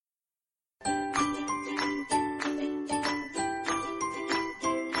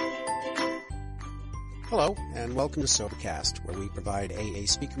Hello, and welcome to Sobercast, where we provide AA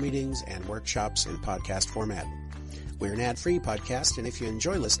speaker meetings and workshops in podcast format. We're an ad-free podcast, and if you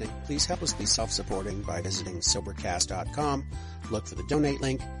enjoy listening, please help us be self-supporting by visiting Sobercast.com, look for the donate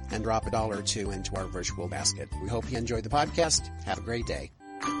link, and drop $1 or $2 into our virtual basket. We hope you enjoyed the podcast. Have a great day.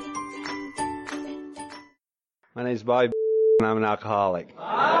 My name's Bobby, and I'm an alcoholic.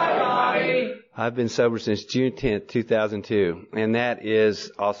 Hi, Bobby. I've been sober since June 10th, 2002, and that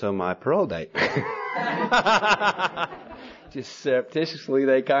is also my parole date. Just surreptitiously,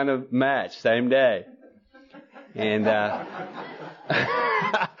 they kind of match, same day. And I'd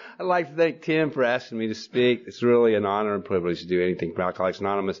like to thank Tim for asking me to speak. It's really an honor and privilege to do anything for Alcoholics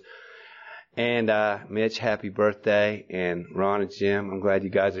Anonymous. And Mitch, happy birthday. And Ron and Jim, I'm glad you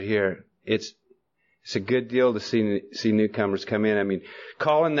guys are here. It's a good deal to see newcomers come in. I mean,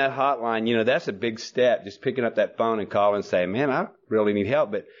 calling that hotline, that's a big step. Just picking up that phone and calling and saying, man, I really need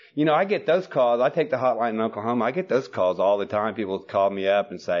help. But, I get those calls. I take the hotline in Oklahoma. I get those calls all the time. People call me up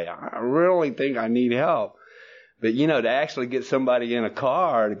and say, I really think I need help. But, to actually get somebody in a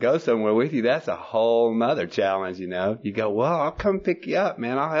car to go somewhere with you, that's a whole nother challenge, You go, well, I'll come pick you up,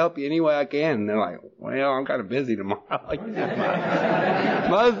 man. I'll help you any way I can. And they're like, well, I'm kind of busy tomorrow.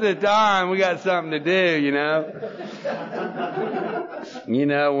 Most of the time, we got something to do,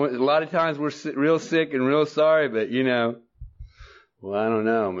 A lot of times we're real sick and real sorry, but, well, I don't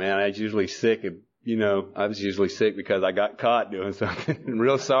know, man. I was usually sick because I got caught doing something. And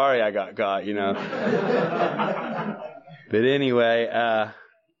real sorry I got caught, But anyway,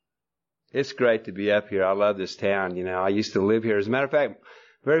 it's great to be up here. I love this town, I used to live here. As a matter of fact,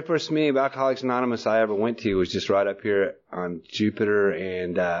 very first meeting of Alcoholics Anonymous I ever went to was just right up here on Jupiter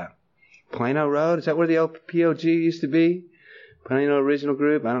and Plano Road. Is that where the old POG used to be? Plano Original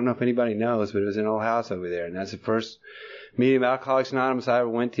Group? I don't know if anybody knows, but it was an old house over there. And that's the first meeting of Alcoholics Anonymous I ever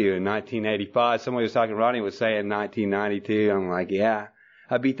went to in 1985. Somebody was talking, Ronnie was saying 1992. I'm like, yeah.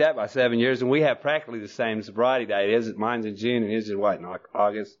 I beat that by 7 years, and we have practically the same sobriety date. Mine's in June, and his is what, in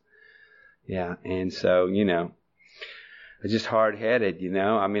August? Yeah, and so, I'm just hard-headed,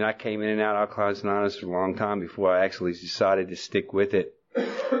 I mean, I came in and out of Alcoholics Anonymous for a long time before I actually decided to stick with it.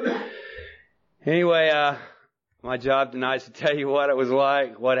 Anyway, my job tonight is to tell you what it was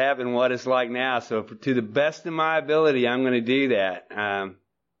like, what happened, what it's like now. So to the best of my ability, I'm going to do that.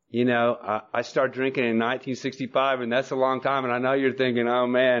 I started drinking in 1965, and that's a long time. And I know you're thinking, oh,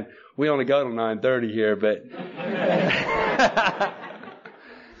 man, we only go till 9:30 here. But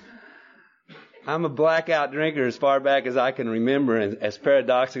I'm a blackout drinker as far back as I can remember. And as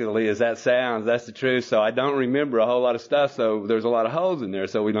paradoxically as that sounds, that's the truth. So I don't remember a whole lot of stuff. So there's a lot of holes in there.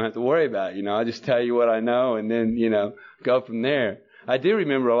 So we don't have to worry about it. I just tell you what I know and then, go from there. I do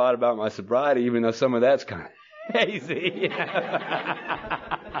remember a lot about my sobriety, even though some of that's kind of hazy.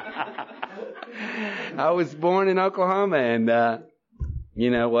 I was born in Oklahoma, and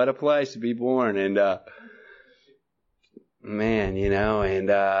what a place to be born. And man,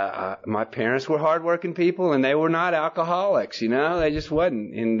 my parents were hardworking people, and they were not alcoholics. They just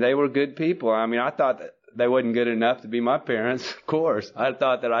wasn't, and they were good people. I mean, I thought that they wasn't good enough to be my parents. Of course, I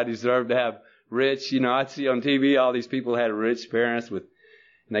thought that I deserved to have rich. I'd see on TV all these people had rich parents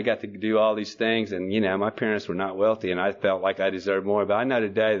and they got to do all these things. And, my parents were not wealthy, and I felt like I deserved more. But I know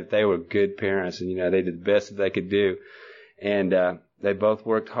today that they were good parents, and, they did the best that they could do. And they both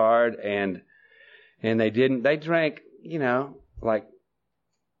worked hard, and they drank, like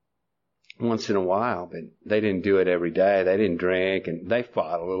once in a while, but they didn't do it every day. They didn't drink, and they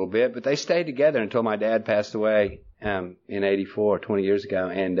fought a little bit, but they stayed together until my dad passed away in 1984, 20 years ago.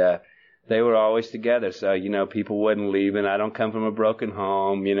 And they were always together, so, people wasn't leaving. I don't come from a broken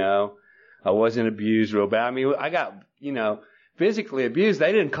home, I wasn't abused real bad. I mean, I got, physically abused.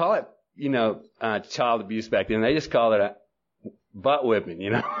 They didn't call it, child abuse back then. They just called it a butt whipping,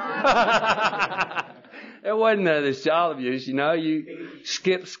 It wasn't this child abuse, You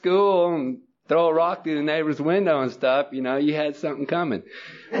skip school and throw a rock through the neighbor's window and stuff, you had something coming.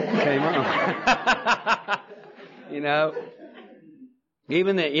 Came on.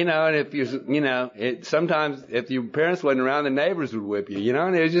 Even that, and if you, sometimes if your parents wasn't around, the neighbors would whip you,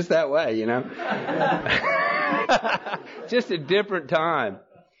 and it was just that way, Just a different time,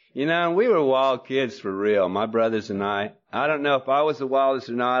 and we were wild kids for real, my brothers and I. I don't know if I was the wildest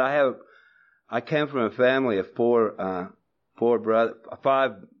or not. I came from a family of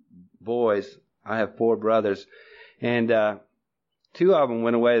five boys. I have 4 brothers, and 2 of them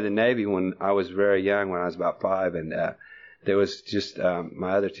went away to the Navy when I was very young, when I was about 5, and there was just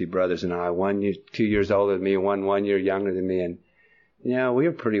my other 2 brothers and I, 2 years older than me, and 1 year younger than me, and we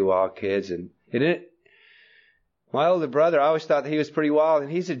were pretty wild kids. And My older brother, I always thought that he was pretty wild,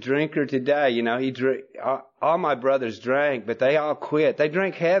 and he's a drinker today. You know, all my brothers drank, but they all quit. They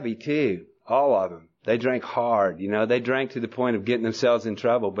drank heavy too, all of them. They drank hard. You know, they drank to the point of getting themselves in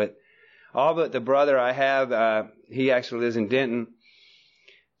trouble. But all but the brother I have, he actually lives in Denton,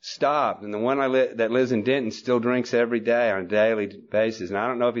 stopped. And the one that lives in Denton still drinks every day on a daily basis. And I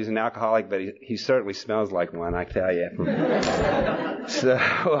don't know if he's an alcoholic, but he certainly smells like one, I tell you. So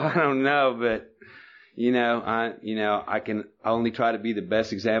I don't know, but. I can only try to be the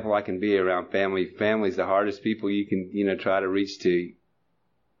best example I can be around family. Family's the hardest people you can, try to reach to.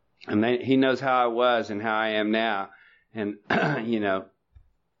 And he knows how I was and how I am now. And,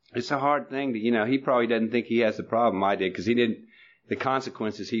 it's a hard thing to, he probably doesn't think he has the problem I did, because the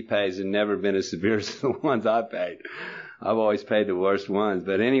consequences he pays have never been as severe as the ones I paid. I've always paid the worst ones.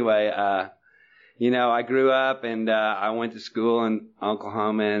 But anyway, I grew up and I went to school in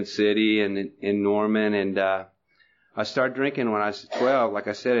Oklahoma City and in Norman, and I started drinking when I was 12, like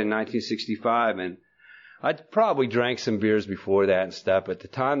I said, in 1965. And I probably drank some beers before that and stuff, but the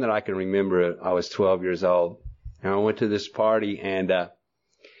time that I can remember, I was 12 years old. And I went to this party, and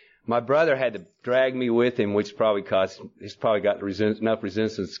my brother had to drag me with him, which he's probably got enough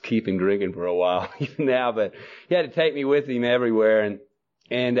resistance to keep him drinking for a while even now, but he had to take me with him everywhere.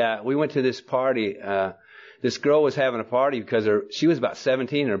 And we went to this party. This girl was having a party because she was about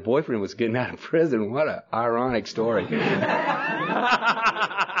 17 and her boyfriend was getting out of prison. What an ironic story.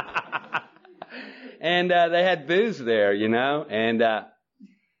 And they had booze there, and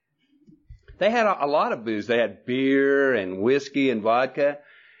they had a lot of booze. They had beer and whiskey and vodka.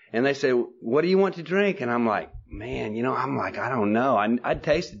 And they said, "What do you want to drink?" And I'm like, man, I don't know. I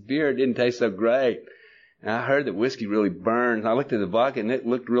tasted beer. It didn't taste so great. And I heard that whiskey really burns. I looked at the vodka, and it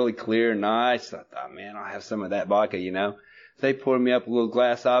looked really clear and nice. I thought, man, I'll have some of that vodka, So they poured me up a little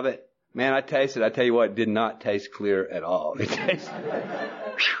glass of it. Man, I tasted it. I tell you what, it did not taste clear at all. It tasted,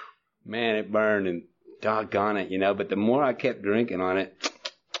 man, it burned, and doggone it, But the more I kept drinking on it,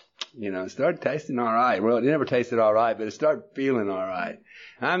 it started tasting all right. Well, it never tasted all right, but it started feeling all right.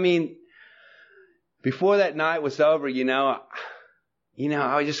 I mean, before that night was over,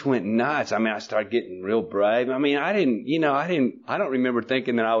 I just went nuts. I mean, I started getting real brave. I mean, I don't remember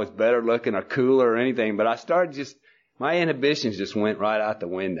thinking that I was better looking or cooler or anything, but I started my inhibitions just went right out the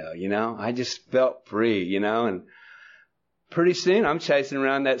window, I just felt free, and pretty soon I'm chasing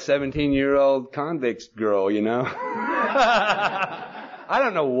around that 17-year-old convict girl, I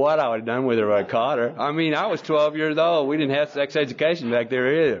don't know what I would have done with her if I caught her. I mean, I was 12 years old. We didn't have sex education back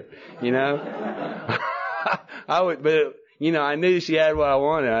there either, but I knew she had what I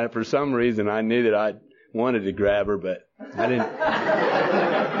wanted. For some reason, I knew that I wanted to grab her, but I didn't.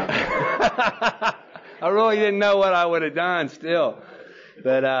 I really didn't know what I would have done still.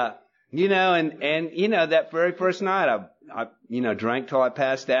 But, that very first night, I drank till I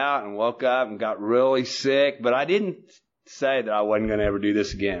passed out and woke up and got really sick. But I didn't say that I wasn't going to ever do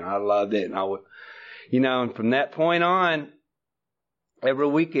this again. I loved it. And I would, and from that point on, every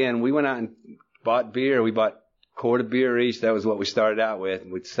weekend we went out and bought beer. We bought quart of beer each. That was what we started out with.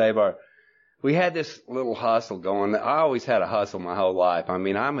 We'd we had this little hustle going. I always had a hustle my whole life. I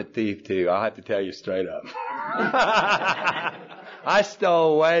mean, I'm a thief too. I'll have to tell you straight up. I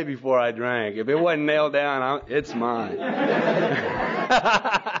stole way before I drank. If it wasn't nailed down, it's mine.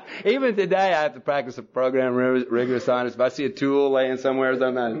 Even today, I have to practice a program rigorous honest. If I see a tool laying somewhere,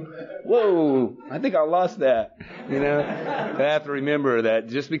 something, whoa, I think I lost that. I have to remember that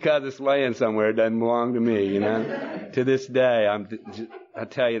just because it's laying somewhere, it doesn't belong to me. To this day, I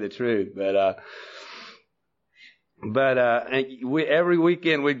tell you the truth. But every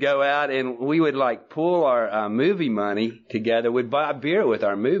weekend we'd go out and we would pool our movie money together. We'd buy beer with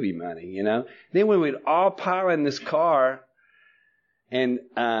our movie money, Then we would all pile in this car and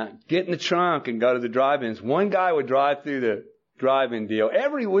get in the trunk and go to the drive-ins. One guy would drive through the drive-in deal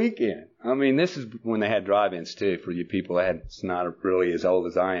every weekend. I mean, this is when they had drive-ins too, for you people that's not really as old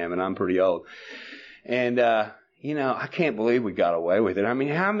as I am, and I'm pretty old. And I can't believe we got away with it. I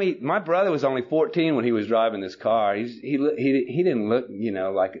mean, my brother was only 14 when he was driving this car. He didn't look,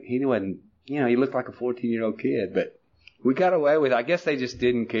 like he wasn't, he looked like a 14-year-old kid, but we got away with it. I guess they just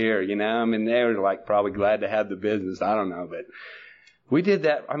didn't care, I mean, they were probably glad to have the business. I don't know, but we did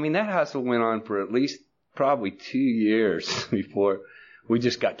that. I mean, that hustle went on for at least probably 2 years before we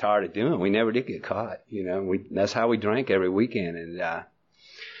just got tired of doing it. We never did get caught, that's how we drank every weekend. And,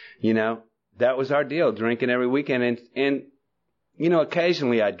 that was our deal, drinking every weekend. And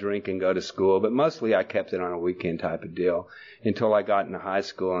occasionally I'd drink and go to school, but mostly I kept it on a weekend type of deal until I got into high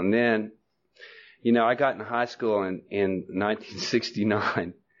school. And then, I got into high school in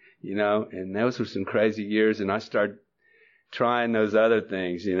 1969. you know, and those were some crazy years, and I started trying those other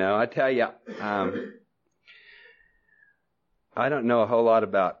things, you know. I tell you, I don't know a whole lot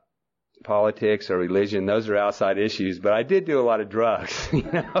about politics or religion. Those are outside issues, but I did do a lot of drugs, you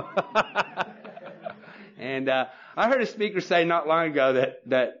know. And I heard a speaker say not long ago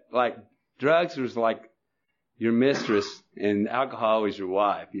that like drugs was like your mistress and alcohol was your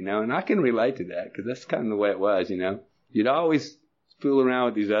wife, you know. And I can relate to that because that's kind of the way it was, you know. You'd always fool around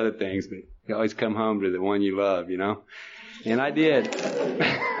with these other things, but you always come home to the one you love, you know. And I did.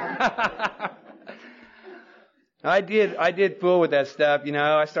 I did fool with that stuff, you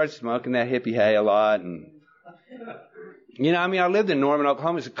know. I started smoking that hippie hay a lot, and you know, I mean, I lived in Norman,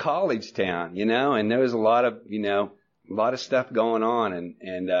 Oklahoma. It's a college town, you know, and there was a lot of stuff going on,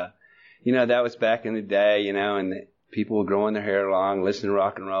 and you know, that was back in the day, you know, and people were growing their hair long, listening to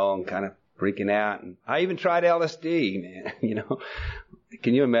rock and roll, and kind of freaking out. And I even tried LSD, man. You know,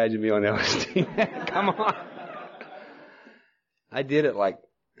 can you imagine me on LSD? Come on. I did it like,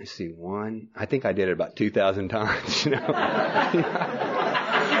 let's see, I think I did it about 2,000 times, you know.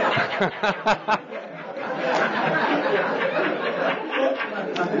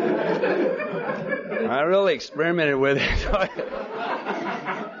 I really experimented with it,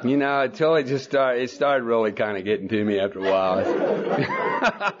 you know, until it started really kind of getting to me after a while.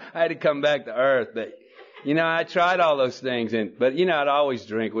 I had to come back to earth, but, you know, I tried all those things, but, you know, I'd always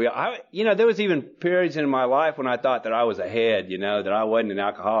drink. You know, there was even periods in my life when I thought that I was ahead, you know, that I wasn't an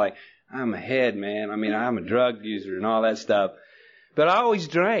alcoholic. I'm ahead, man. I mean, I'm a drug user and all that stuff. But I always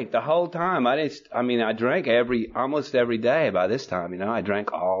drank the whole time. I drank almost every day by this time, you know. I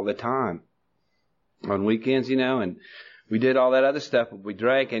drank all the time on weekends, you know, and we did all that other stuff. But we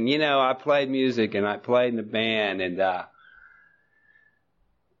drank, and, you know, I played music and I played in the band, and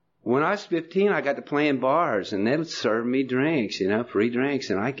when I was 15, I got to play in bars, and they would serve me drinks, you know, free drinks.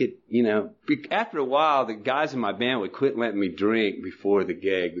 And I could, you know, after a while, the guys in my band would quit letting me drink before the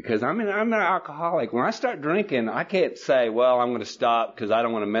gig because I'm an alcoholic. When I start drinking, I can't say, well, I'm going to stop because I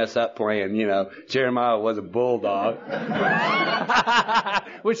don't want to mess up playing, you know, Jeremiah Was a Bulldog,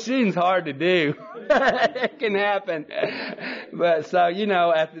 which seems hard to do. It can happen. But so, you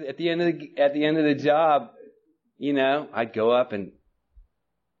know, at the end of the job, you know, I'd go up and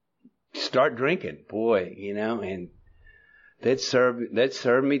start drinking, boy, you know, and they'd serve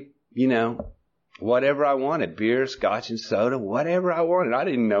me, you know, whatever I wanted, beer, scotch and soda, whatever I wanted. I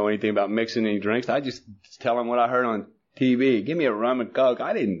didn't know anything about mixing any drinks. I just tell them what I heard on TV. Give me a rum and coke.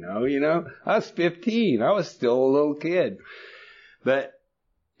 I didn't know, you know. I was 15. I was still a little kid. But,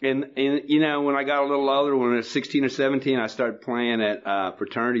 and you know, when I got a little older, when I was 16 or 17, I started playing at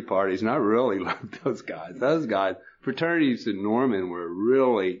fraternity parties, and I really loved those guys. Those guys, fraternities in Norman were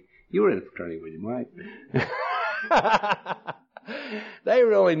really... You were in a fraternity with him, Mike. They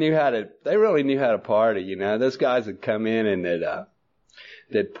really knew how to party, you know. Those guys would come in and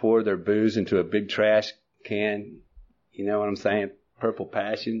they'd pour their booze into a big trash can. You know what I'm saying? Purple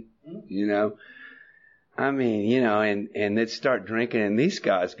Passion, you know. I mean, you know, and they'd start drinking, and these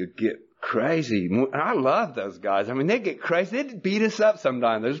guys could get crazy. I love those guys. I mean, they'd get crazy. They'd beat us up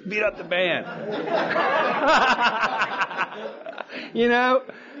sometimes. They'd just beat up the band. You know?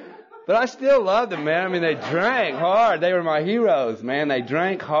 But I still loved them, man. I mean, they drank hard. They were my heroes, man. They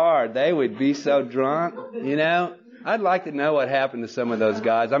drank hard. They would be so drunk, you know. I'd like to know what happened to some of those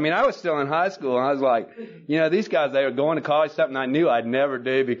guys. I mean, I was still in high school, and I was like, you know, these guys, they were going to college, something I knew I'd never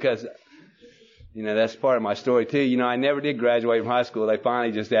do because, you know, that's part of my story, too. You know, I never did graduate from high school. They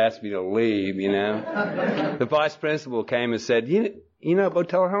finally just asked me to leave, you know. The vice principal came and said, you know,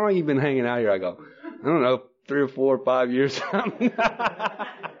 Botella, how long have you been hanging out here? I go, I don't know, 3 or 4 or 5 years, something.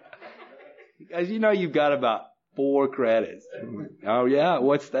 Because, you know, you've got about 4 credits. Oh, yeah?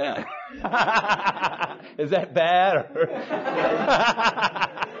 What's that? Is that bad?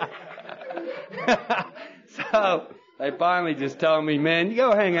 So they finally just told me, man, you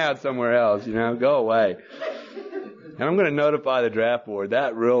go hang out somewhere else, you know, go away. And I'm going to notify the draft board.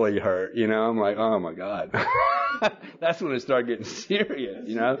 That really hurt, you know. I'm like, oh, my God. That's when it started getting serious,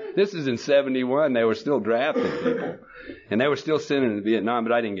 you know. This is in 71. They were still drafting people. And they were still sending them to Vietnam,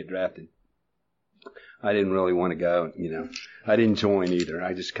 but I didn't get drafted. I didn't really want to go, you know. I didn't join either.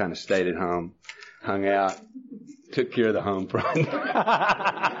 I just kind of stayed at home, hung out, took care of the home front.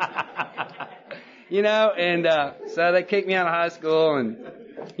 You know, and so they kicked me out of high school, and,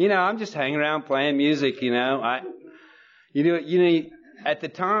 you know, I'm just hanging around playing music, you know. At the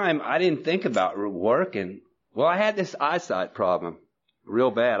time, I didn't think about working. Well, I had this eyesight problem real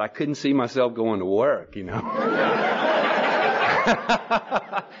bad. I couldn't see myself going to work, you know.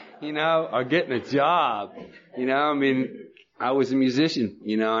 You know, or getting a job. You know, I mean, I was a musician,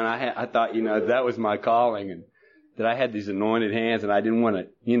 and I thought, that was my calling, and that I had these anointed hands, and I didn't want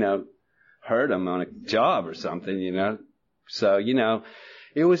to, hurt them on a job or something, So,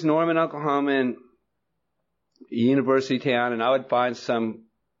 it was Norman, Oklahoma, and university town, and I would find some,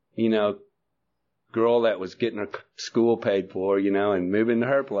 girl that was getting her school paid for, and move into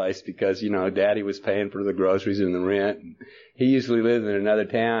her place because, Daddy was paying for the groceries and the rent, and he usually lived in another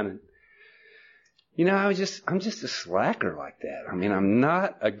town. And, I'm just a slacker like that. I mean, I'm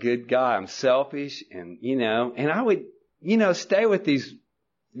not a good guy. I'm selfish, and and I would, stay with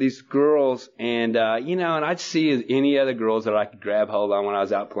these girls, and and I'd see any other girls that I could grab hold on when I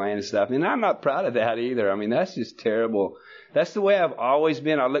was out playing and stuff. And I'm not proud of that either. I mean, that's just terrible. That's the way I've always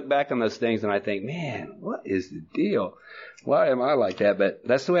been. I look back on those things and I think, man, what is the deal? Why am I like that? But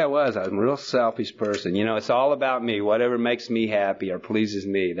that's the way I was. I was a real selfish person. It's all about me. Whatever makes me happy or pleases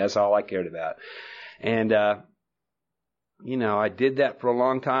me. That's all I cared about. And, I did that for a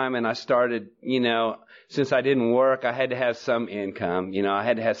long time, and I started, since I didn't work, I had to have some income. I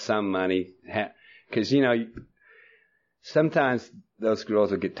had to have some money. Because, sometimes those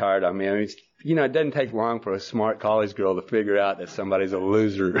girls will get tired of me. I mean, it doesn't take long for a smart college girl to figure out that somebody's a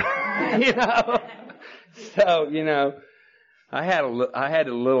loser. So, I had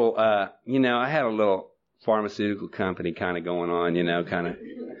a little pharmaceutical company kind of going on, kind of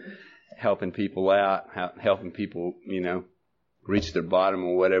helping people out, helping people, reach their bottom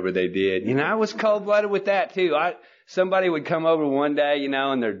or whatever they did. I was cold-blooded with that too. Somebody would come over one day, in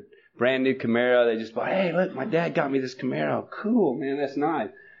their brand new Camaro. They just go, hey, look, my dad got me this Camaro. Cool, man, that's nice.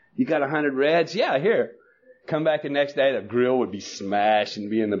 You got 100 reds? Yeah, here. Come back the next day, the grill would be smashed and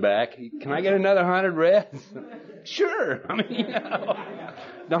be in the back. Can I get another 100 reds? Sure. I mean,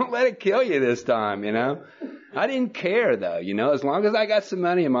 don't let it kill you this time, I didn't care though, as long as I got some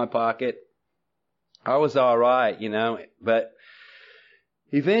money in my pocket, I was all right, but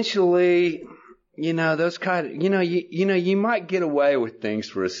eventually, those kind of, you might get away with things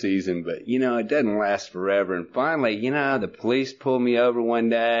for a season, but, it doesn't last forever. And finally, the police pulled me over one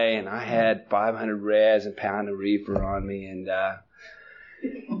day, and I had 500 reds and a pound of reefer on me, and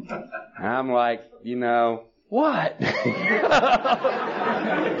I'm like, what?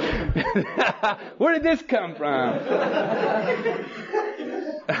 Where did this come from?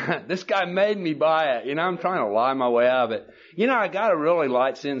 This guy made me buy it. I'm trying to lie my way out of it. I got a really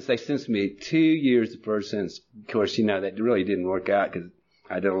light sentence. They sentenced me 2 years the first sentence. Of course, that really didn't work out because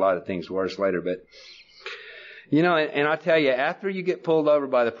I did a lot of things worse later. But, and I tell you, after you get pulled over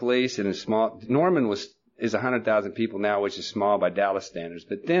by the police in a small, Norman is 100,000 people now, which is small by Dallas standards.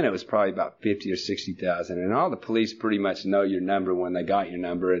 But then it was probably about 50 or 60,000. And all the police pretty much know your number when they got your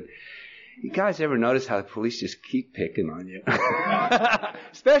number. And you guys ever notice how the police just keep picking on you?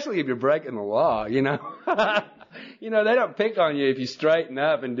 Especially if you're breaking the law, they don't pick on you if you straighten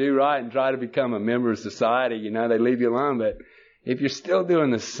up and do right and try to become a member of society, they leave you alone. But if you're still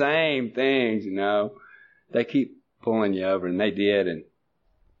doing the same things, they keep pulling you over, and they did. And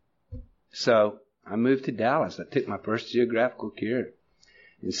so I moved to Dallas. I took my first geographical cure.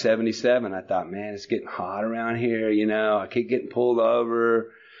 In 77, I thought, man, it's getting hot around here, I keep getting pulled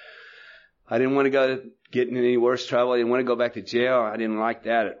over. I didn't want to get in any worse trouble. I didn't want to go back to jail. I didn't like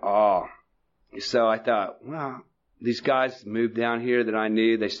that at all. So I thought, well, these guys moved down here that I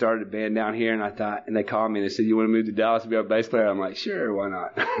knew. They started a band down here, and they called me and they said, you want to move to Dallas to be our bass player? I'm like, sure, why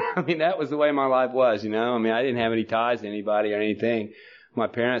not? I mean, that was the way my life was, I mean, I didn't have any ties to anybody or anything. My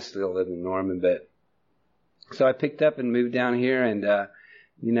parents still lived in Norman, but so I picked up and moved down here, and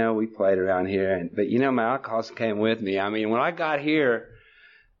we played around here. But my alcoholism came with me. I mean, when I got here,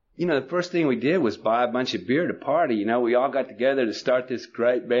 the first thing we did was buy a bunch of beer to party. We all got together to start this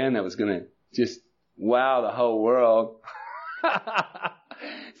great band that was going to just wow the whole world.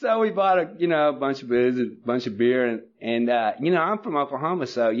 So we bought a bunch of booze, a bunch of beer, and I'm from Oklahoma,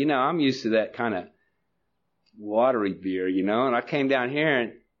 so, I'm used to that kind of watery beer, and I came down here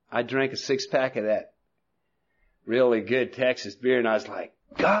and I drank a 6-pack of that really good Texas beer, and I was like,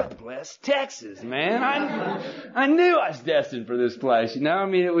 God bless Texas, man. I knew I was destined for this place, I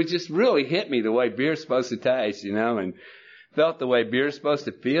mean, it would just really hit me the way beer's supposed to taste, and felt the way beer's supposed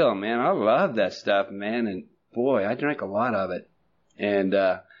to feel, man. I love that stuff, man, and boy, I drank a lot of it. And,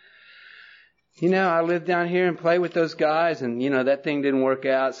 I lived down here and played with those guys, and, that thing didn't work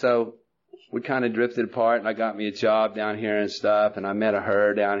out, so we kind of drifted apart, and I got me a job down here and stuff, and I met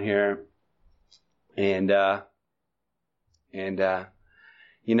her down here, and I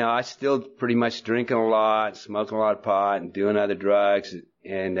still pretty much drinking a lot, smoking a lot of pot, and doing other drugs.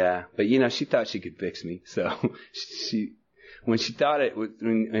 And, but she thought she could fix me. So when she thought it was,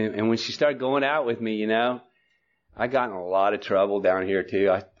 and when she started going out with me, I got in a lot of trouble down here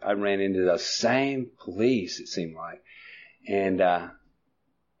too. I ran into the same police, it seemed like.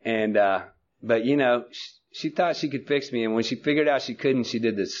 But you know, she thought she could fix me, and when she figured out she couldn't, she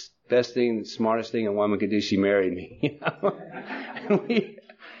did the best thing, the smartest thing a woman could do. She married me.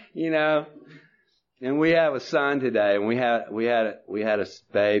 And we have a son today, and we had a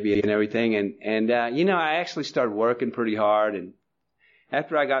baby and everything, and I actually started working pretty hard, and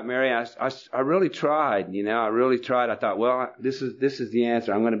after I got married, I really tried, I thought, well, this is the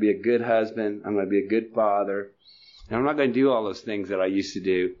answer. I'm going to be a good husband. I'm going to be a good father. And I'm not going to do all those things that I used to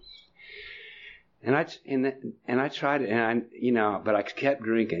do. And I tried it, but I kept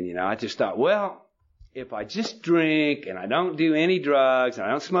drinking, I just thought, well, if I just drink and I don't do any drugs and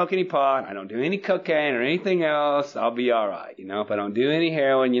I don't smoke any pot, and I don't do any cocaine or anything else, I'll be all right. If I don't do any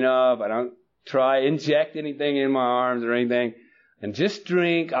heroin, if I don't inject anything in my arms or anything, and just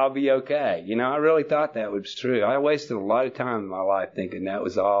drink, I'll be okay. I really thought that was true. I wasted a lot of time in my life thinking that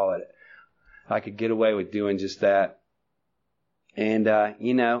was all that I could get away with doing, just that. And,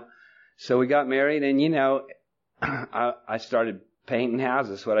 so we got married, and, I started painting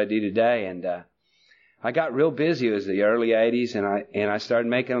houses, what I do today. And, I got real busy. It was the early 80s, and I started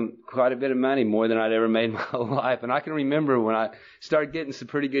making quite a bit of money, more than I'd ever made in my whole life. And I can remember when I started getting some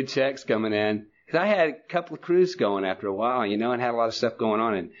pretty good checks coming in. Because I had a couple of crews going after a while, and had a lot of stuff going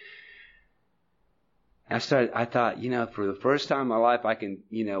on. And I thought, for the first time in my life, I can,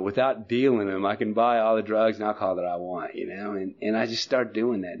 without dealing them, I can buy all the drugs and alcohol that I want, and I just started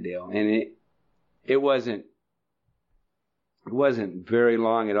doing that deal. And it wasn't very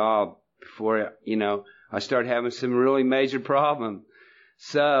long at all before, I started having some really major problems.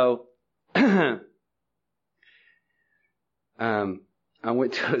 So, I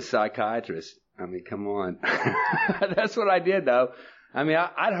went to a psychiatrist. I mean, come on. That's what I did, though. I mean,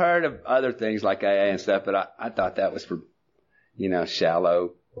 I'd heard of other things like AA and stuff, but I thought that was for,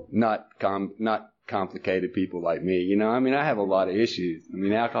 shallow, not complicated people like me. I mean, I have a lot of issues. I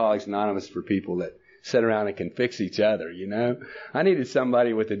mean, Alcoholics Anonymous for people that sit around and can fix each other, I needed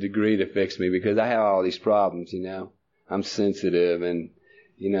somebody with a degree to fix me because I have all these problems, I'm sensitive, and,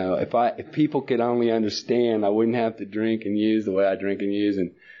 if people could only understand, I wouldn't have to drink and use the way I drink and use.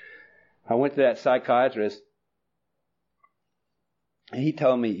 And I went to that psychiatrist, and he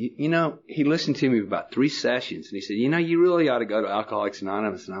told me, he listened to me for about 3 sessions, and he said, you really ought to go to Alcoholics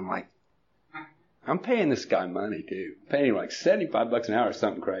Anonymous. And I'm like, I'm paying this guy money too. I'm paying him like $75 an hour or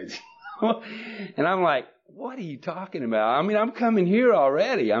something crazy. And I'm like, what are you talking about? I mean, I'm coming here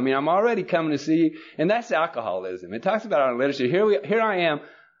already. I mean, I'm already coming to see you. And that's alcoholism. It talks about it in literature. Here I am.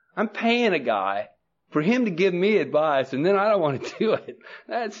 I'm paying a guy for him to give me advice, and then I don't want to do it.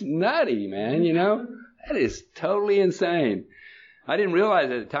 That's nutty, man, That is totally insane. I didn't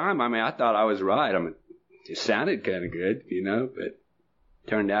realize at the time. I mean, I thought I was right. I mean, it sounded kind of good, but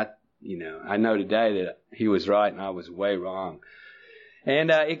turned out, I know today that he was right and I was way wrong.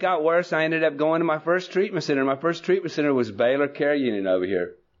 And it got worse. I ended up going to my first treatment center. My first treatment center was Baylor Care Union over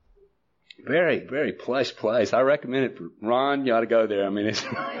here. Very, very plush place. I recommend it for Ron. You ought to go there. I mean, it's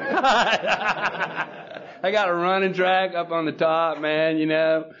I got a running track up on the top, man,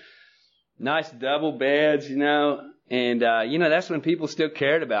 Nice double beds, And, that's when people still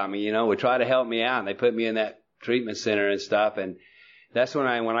cared about me, would try to help me out. And they put me in that treatment center and stuff. And that's when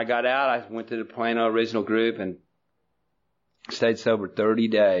I got out, I went to the Plano Original Group and stayed sober 30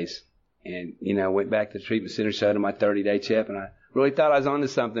 days. And, went back to the treatment center, showed them my 30-day chip. And I really thought I was onto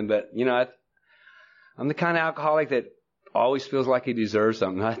something. But, I'm the kind of alcoholic that always feels like he deserves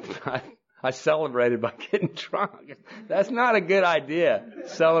something. I celebrated by getting drunk. That's not a good idea.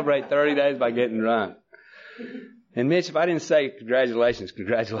 Celebrate 30 days by getting drunk. And Mitch, if I didn't say congratulations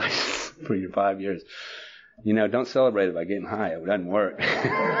for your 5 years, don't celebrate it by getting high. It doesn't work.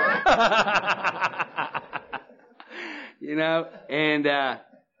 And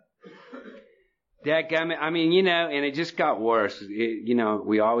dadgummit, I mean, and it just got worse.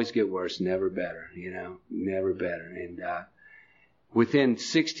 We always get worse, never better, never better. And within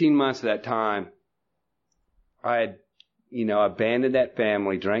 16 months of that time, I had, abandoned that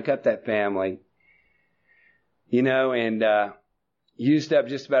family, drank up that family, and used up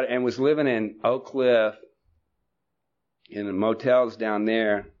just about, and was living in Oak Cliff in the motels down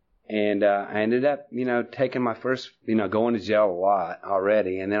there. And I ended up, taking my first, going to jail a lot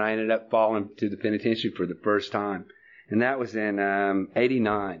already. And then I ended up falling to the penitentiary for the first time. And that was in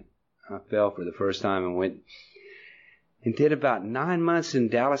 89. I fell for the first time and went and did about 9 months in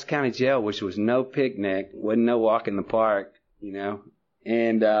Dallas County Jail, which was no picnic, wasn't no walk in the park,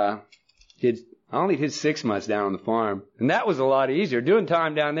 And I only did 6 months down on the farm. And that was a lot easier. Doing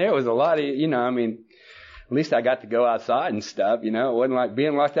time down there was a lot, at least I got to go outside and stuff, you know. It wasn't like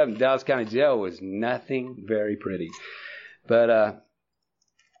being locked up in Dallas County Jail was nothing very pretty. But,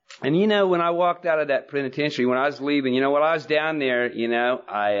 and you know, when I walked out of that penitentiary, when I was leaving, you know, while I was down there, you know,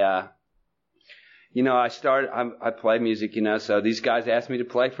 I play music, you know, so these guys asked me to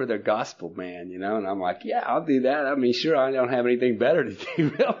play for their gospel band, you know, and I'm like, yeah, I'll do that. I mean, sure, I don't have anything better to do,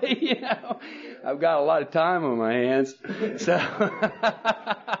 really, you know. I've got a lot of time on my hands.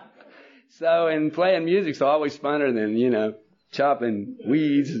 So, and playing music's always funner than, you know, chopping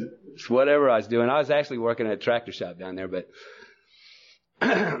weeds, whatever I was doing. I was actually working at a tractor shop down there, but,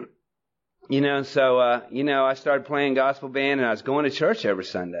 you know, so, you know, I started playing gospel band and I was going to church every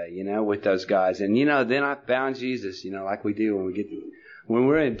Sunday, you know, with those guys. And, you know, then I found Jesus, you know, like we do when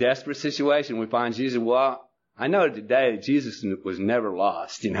we're in a desperate situation, we find Jesus. Well, I know today Jesus was never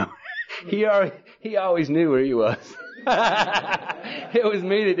lost, you know. He always knew where he was. It was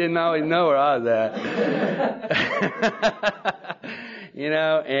me that didn't always know where I was at. You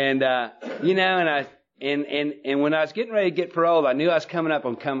know, and, you know, and when I was getting ready to get paroled, I knew I was coming up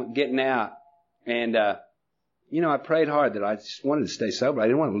on getting out. And, you know, I prayed hard that I just wanted to stay sober. I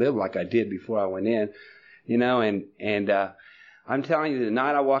didn't want to live like I did before I went in, you know, and I'm telling you, the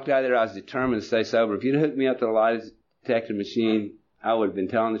night I walked out of there, I was determined to stay sober. If you'd hooked me up to the lie detector machine, I would have been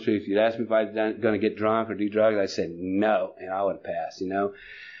telling the truth. If you'd asked me if I was going to get drunk or do drugs, I said no, and I would have passed, you know.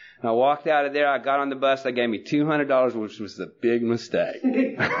 And I walked out of there. I got on the bus. They gave me $200, which was a big mistake. Because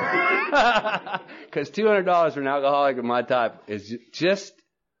 $200 for an alcoholic of my type is just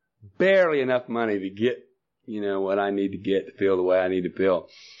barely enough money to get, you know, what I need to get to feel the way I need to feel.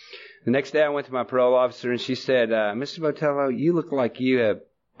 The next day I went to my parole officer and she said, Mr. Botello, you look like you have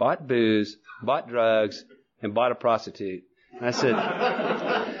bought booze, bought drugs, and bought a prostitute. And I said,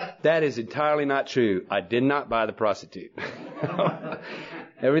 that is entirely not true. I did not buy the prostitute.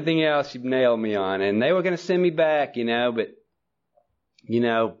 Everything else you nailed me on. And they were going to send me back, you know, but, you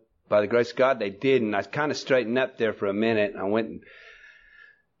know, by the grace of God, they didn't. I kind of straightened up there for a minute. I went and,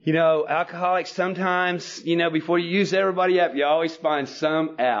 you know, alcoholics sometimes, you know, before you use everybody up, you always find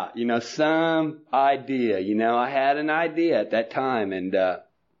some out, you know, some idea. You know, I had an idea at that time, and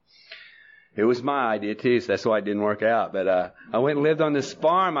it was my idea too, so that's why it didn't work out. But I went and lived on this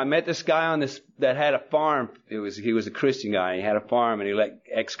farm. I met this guy that had a farm. He was a Christian guy. He had a farm, and he let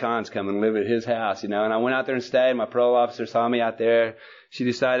ex-cons come and live at his house, you know. And I went out there and stayed. My parole officer saw me out there. She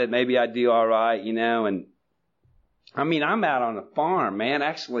decided maybe I'd do all right, you know, and I mean, I'm out on the farm, man,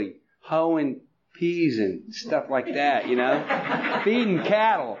 actually hoeing peas and stuff like that, you know, feeding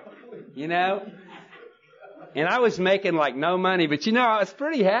cattle, you know. And I was making like no money, but you know, I was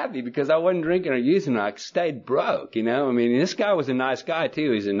pretty happy because I wasn't drinking or using. I stayed broke, you know. I mean, this guy was a nice guy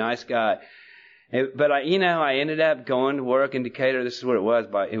too. He's a nice guy. But I ended up going to work in Decatur. This is what it was,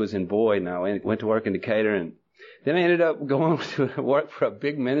 but it was in Boyd, and I went to work in Decatur, and then I ended up going to work for a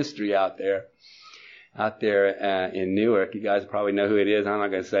big ministry out there in Newark. You guys probably know who it is. I'm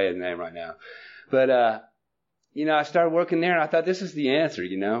not going to say his name right now. But, you know, I started working there, and I thought, this is the answer,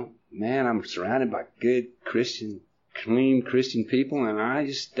 you know. Man, I'm surrounded by good Christian, clean Christian people, and I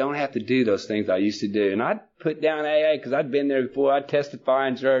just don't have to do those things I used to do. And I'd put down AA because I'd been there before. I'd testify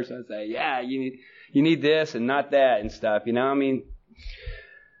in church. I'd say, yeah, you need this and not that and stuff, you know. I mean,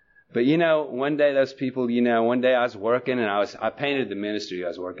 but, you know, one day those people, you know, one day I was working, and I painted the ministry I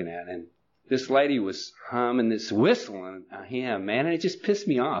was working at, and this lady was humming this whistling hymn, man, and it just pissed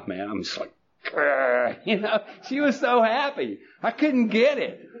me off, man. I'm just like, you know, she was so happy. I couldn't get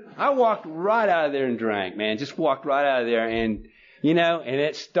it. I walked right out of there and drank, man. Just walked right out of there, and, you know, and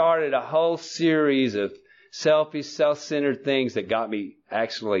it started a whole series of selfish, self-centered things that got me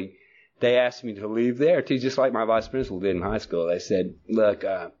actually, they asked me to leave there too, just like my vice principal did in high school. They said, look,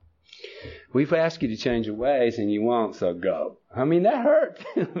 we've asked you to change your ways and you won't, so go. I mean, that hurt.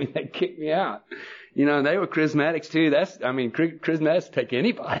 I mean, they kicked me out. You know, they were charismatics too. Charismatics take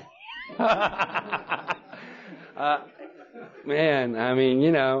anybody. Man, I mean,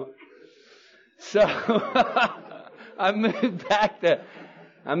 you know. So I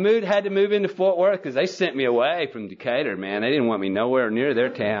had to move into Fort Worth because they sent me away from Decatur, man. They didn't want me nowhere near their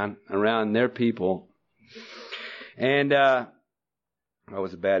town, around their people. And I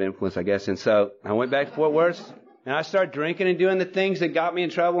was a bad influence, I guess. And so I went back to Fort Worth, and I started drinking and doing the things that got me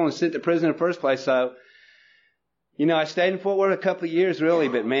in trouble and sent to prison in the first place. So, you know, I stayed in Fort Worth a couple of years, really,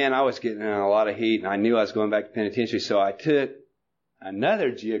 but, man, I was getting in a lot of heat, and I knew I was going back to penitentiary. So I took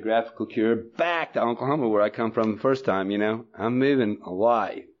another geographical cure back to Oklahoma, where I come from the first time, you know. I'm moving a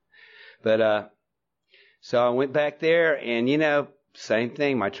lot. But so I went back there, and, you know, same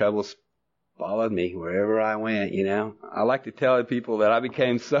thing. My troubles followed me wherever I went, you know. I like to tell people that I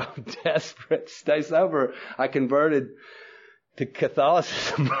became so desperate to stay sober, I converted to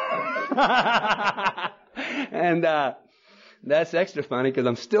Catholicism. And that's extra funny because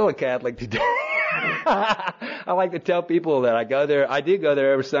I'm still a Catholic today. I like to tell people that I go there. I do go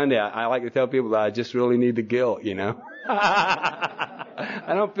there every Sunday. I like to tell people that I just really need the guilt, you know.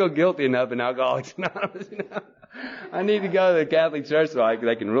 I don't feel guilty enough in Alcoholics Anonymous, you know. I need to go to the Catholic Church so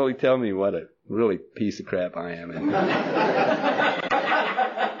they can really tell me what a really piece of crap I am. And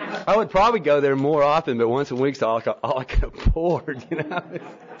I would probably go there more often, but once a week's all I can afford, you know.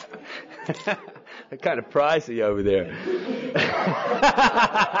 They're kind of pricey over there.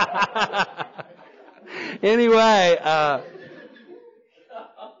 Anyway,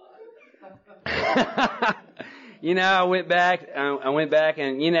 you know, I went back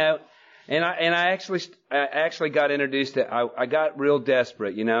and, you know, and I actually got introduced to, I got real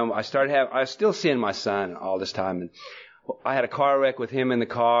desperate, you know. I was still seeing my son all this time, and I had a car wreck with him in the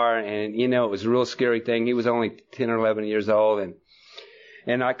car, and, you know, it was a real scary thing. He was only 10 or 11 years old,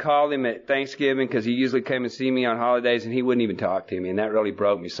 and I called him at Thanksgiving because he usually came and see me on holidays, and he wouldn't even talk to me, and that really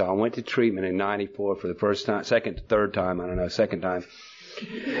broke me. So I went to treatment in '94 for the first time, second time.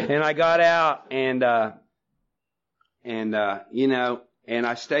 And I got out, and you know, and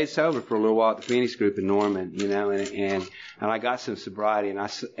I stayed sober for a little while at the Phoenix Group in Norman, you know, and I got some sobriety, and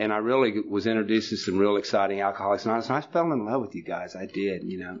I really was introduced to some real exciting Alcoholics Anonymous, and I fell in love with you guys. I did,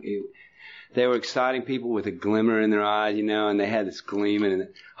 you know. They were exciting people with a glimmer in their eyes, you know, and they had this gleam and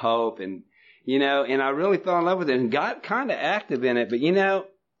hope, and, you know, and I really fell in love with it and got kind of active in it. But, you know,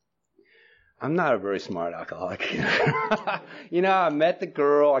 I'm not a very smart alcoholic. You know, I met the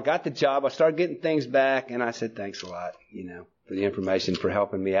girl, I got the job, I started getting things back, and I said, thanks a lot, you know, for the information, for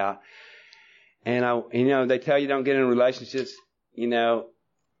helping me out. And you know, they tell you don't get in relationships, you know,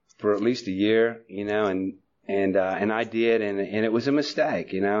 for at least a year, you know, and I did, and it was a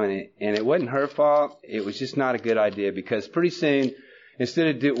mistake, you know, and it wasn't her fault. It was just not a good idea, because pretty soon,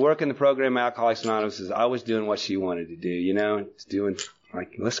 instead of working the program Alcoholics Anonymous, I was doing what she wanted to do, you know, it's doing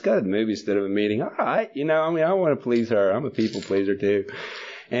like, let's go to the movie instead of a meeting. All right, you know, I mean, I want to please her. I'm a people pleaser too.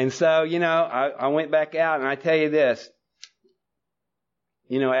 And so, you know, I went back out, and I tell you this,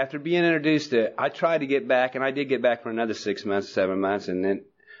 you know, after being introduced to it, I tried to get back, and I did get back for another 6 months, 7 months, and then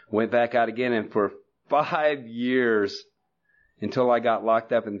went back out again, and for 5 years, until I got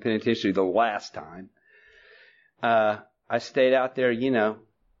locked up in the penitentiary the last time, I stayed out there, you know,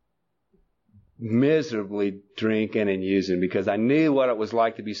 miserably drinking and using, because I knew what it was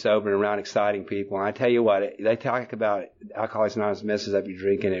like to be sober and around exciting people. And I tell you what, they talk about Alcoholics Anonymous messes up your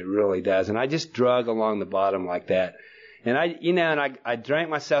drinking. It really does. And I just drug along the bottom like that. And I drank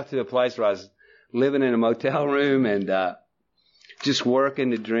myself to a place where I was living in a motel room and just working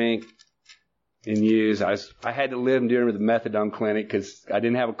to drink and use. I had to live during the methadone clinic because I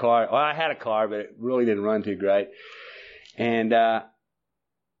didn't have a car. Well, I had a car, but it really didn't run too great. And,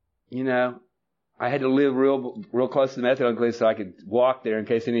 you know, I had to live real close to the methadone clinic so I could walk there in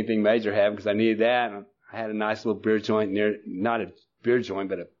case anything major happened, because I needed that. And I had a nice little beer joint near, not a beer joint,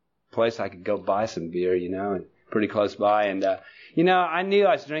 but a place I could go buy some beer, you know, and pretty close by. And, you know, I knew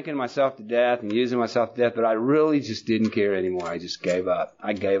I was drinking myself to death and using myself to death, but I really just didn't care anymore. I just gave up.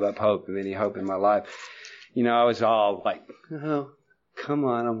 I gave up hope of any hope in my life. You know, I was all like, oh, come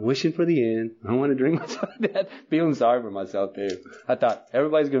on, I'm wishing for the end. I want to drink myself to death. Feeling sorry for myself, too. I thought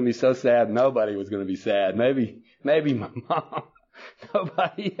everybody's going to be so sad. Nobody was going to be sad. Maybe my mom.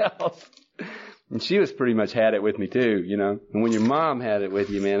 Nobody else. And she was pretty much had it with me, too, you know. And when your mom had it with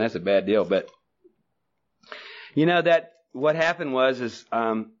you, man, that's a bad deal. But, you know, what happened was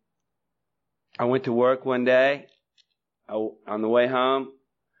I went to work one day. On the way home,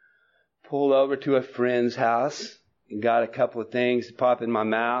 pulled over to a friend's house and got a couple of things to pop in my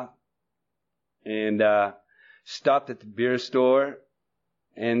mouth, and stopped at the beer store.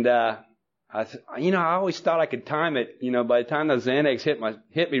 And I always thought I could time it. You know, by the time those Xanax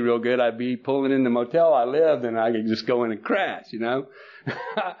hit me real good, I'd be pulling in the motel I lived, and I could just go in and crash. You know,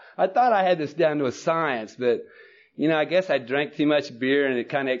 I thought I had this down to a science, but you know, I guess I drank too much beer and it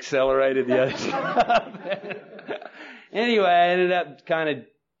kind of accelerated the other stuff. Anyway, I ended up kind of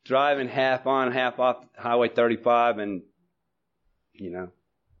driving half on, half off Highway 35, and, you know,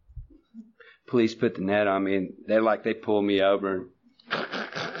 police put the net on me, and they pulled me over, and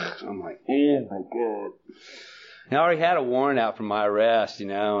I'm like, oh my God. And I already had a warrant out for my arrest, you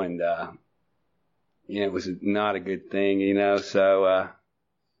know, and, you know, it was not a good thing, you know, so,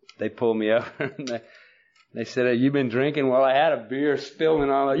 they pulled me over, and they said, have you been drinking? Well, I had a beer spilling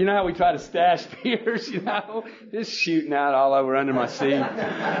all over. You know how we try to stash beers, you know? Just shooting out all over under my seat.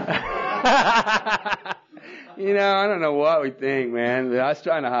 You know, I don't know what we think, man, but I was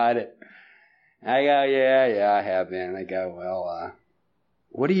trying to hide it. I go, yeah, I have been. They go, well,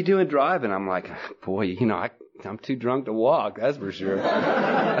 what are you doing driving? I'm like, boy, you know, I'm too drunk to walk, that's for sure.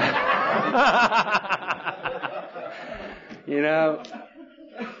 You know,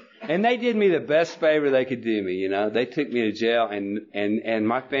 and they did me the best favor they could do me, you know. They took me to jail, and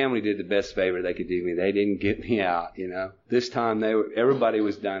my family did the best favor they could do me. They didn't get me out, you know. This time everybody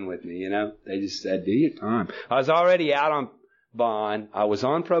was done with me, you know. They just said, do your time. I was already out on bond. I was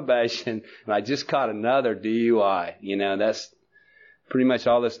on probation, and I just caught another DUI. You know, that's pretty much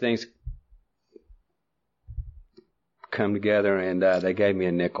all those things come together, and they gave me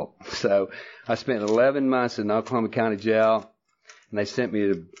a nickel. So I spent 11 months in Oklahoma County Jail, and they sent me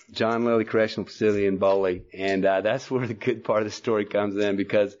to John Lilly Correctional Facility in Boley. And that's where the good part of the story comes in,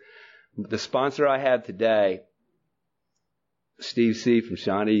 because the sponsor I have today, Steve C. from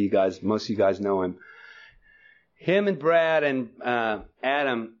Shawnee, most of you guys know him. Him and Brad and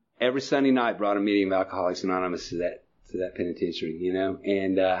Adam every Sunday night brought a meeting of Alcoholics Anonymous to that penitentiary, you know.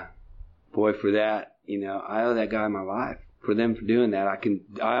 And boy, for that, you know, I owe that guy my life. For them for doing that, I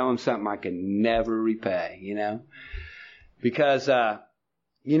owe him something I can never repay, you know. Because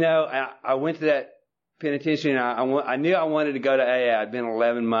you know, I went to that penitentiary, and I knew I wanted to go to AA. I'd been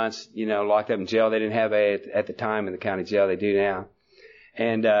 11 months, you know, locked up in jail. They didn't have AA at the time in the county jail. They do now.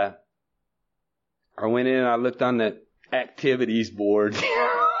 And I went in and I looked on the activities board,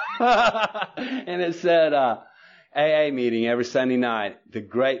 and it said AA meeting every Sunday night, the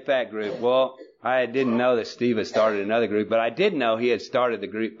Great Fat Group. Well, I didn't know that Steve had started another group, but I did know he had started the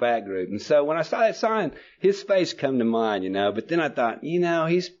Great Fat Group. And so when I saw that sign, his face come to mind, you know. But then I thought, you know,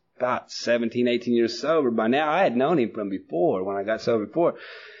 he's about 17, 18 years sober by now. I had known him from before, when I got sober before.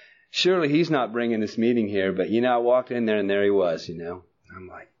 Surely he's not bringing this meeting here. But, you know, I walked in there, and there he was, you know. I'm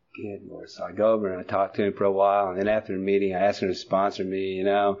like, good Lord. So I go over and I talk to him for a while, and then after the meeting, I asked him to sponsor me, you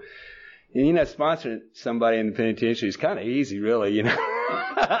know. And, you know, sponsoring somebody in the penitentiary is kind of easy, really, you know.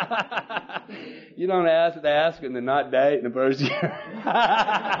 You don't ask them to not date in the first year.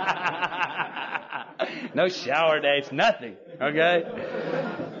 No shower dates, nothing, okay?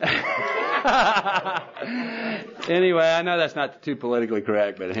 Anyway, I know that's not too politically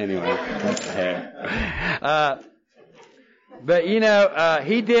correct, but anyway, that's the hair. But, you know,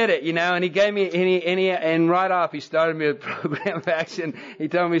 he did it, you know, and he gave me, and right off he started me with program of action. He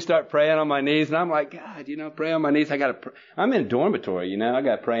told me to start praying on my knees, and I'm like, God, you know, pray on my knees. I'm in a dormitory, you know, I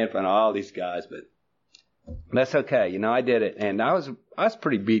got to pray in front of all these guys, but that's okay, you know, I did it, and I was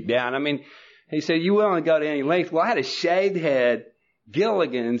pretty beat down. I mean, he said, you willing to go to any length? Well, I had a shaved head,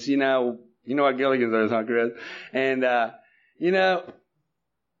 Gilligan's, you know what Gilligan's are, huh, Chris? And, you know,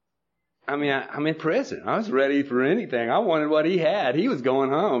 I mean, I'm in prison. I was ready for anything. I wanted what he had. He was going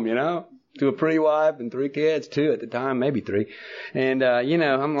home, you know, to a pretty wife and 3 kids, 2 at the time, maybe 3. And, you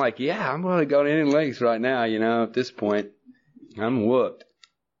know, I'm like, yeah, I'm going to go to any lengths right now, you know, at this point. I'm whooped.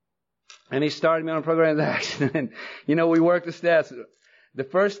 And he started me on a program of action. And, you know, we worked the steps. The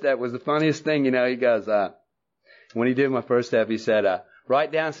first step was the funniest thing, you know. He goes, when he did my first step, he said,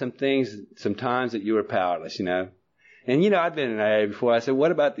 write down some things, some times that you were powerless, you know. And, you know, I've been in AA before. I said,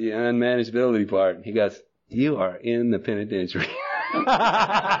 what about the unmanageability part? He goes, you are in the penitentiary.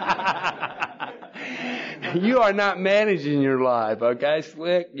 You are not managing your life, okay,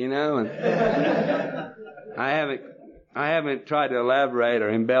 Slick, you know. And I haven't tried to elaborate or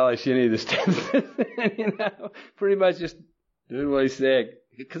embellish any of the steps, you know. Pretty much just doing what he said,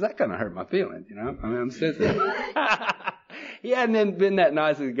 because that kind of hurt my feelings, you know. I mean, I'm sensitive. He hadn't been that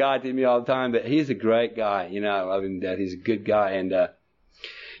nice of a guy to me all the time, but he's a great guy. You know, I love him to death. He's a good guy. And,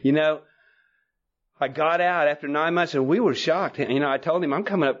 you know, I got out after 9 months, and we were shocked. You know, I told him I'm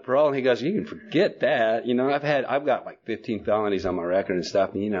coming up parole, and he goes, you can forget that. You know, I've got like 15 felonies on my record and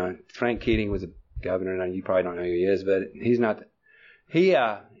stuff. And, you know, Frank Keating was a governor, and you probably don't know who he is, but he's not. You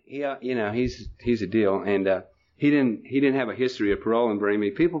know, he's a deal. And, he didn't have a history of parole and bring me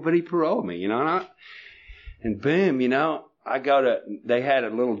people, but he paroled me, you know, and boom, you know, they had a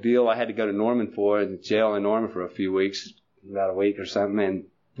little deal I had to go to Norman for, the jail in Norman for a few weeks, about a week or something, and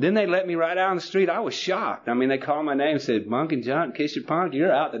then they let me right out on the street. I was shocked. I mean, they called my name and said, Monk and John, kiss your punk,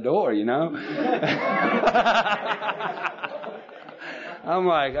 you're out the door, you know. I'm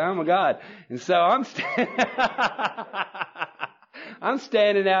like, oh my God. And so I'm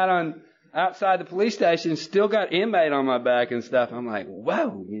standing outside the police station, still got inmate on my back and stuff. I'm like,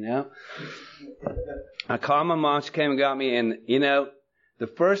 whoa, you know. I called my mom. She came and got me. And, you know, the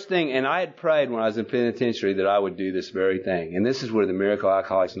first thing, and I had prayed when I was in penitentiary that I would do this very thing. And this is where the Miracle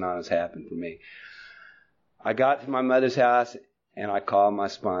Alcoholics Anonymous happened for me. I got to my mother's house, And I called my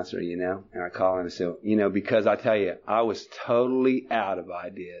sponsor, and I called him and said, because I tell you, I was totally out of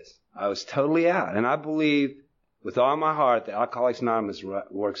ideas. I was totally out. And I believe with all my heart that Alcoholics Anonymous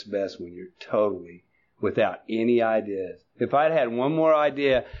works best when you're totally without any ideas. If I'd had one more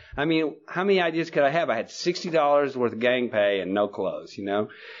idea, how many ideas could I have? I had $60 worth of gang pay and no clothes, And,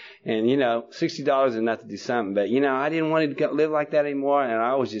 $60 is enough to do something. But, I didn't want to live like that anymore. And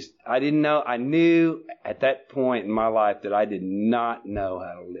I didn't know. I knew at that point in my life that I did not know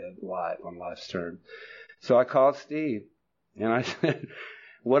how to live life on life's terms. So I called Steve and I said,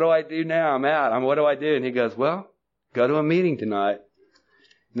 what do I do now? I'm out. What do I do? And he goes, well, go to a meeting tonight.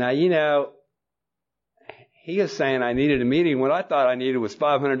 Now, he was saying I needed a meeting. What I thought I needed was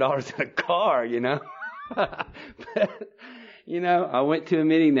 $500 in a car, But, I went to a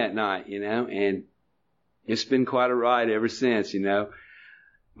meeting that night, and it's been quite a ride ever since,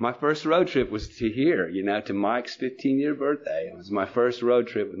 My first road trip was to here, to Mike's 15-year birthday. It was my first road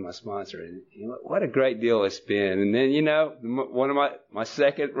trip with my sponsor. And what a great deal it's been. And then, one of my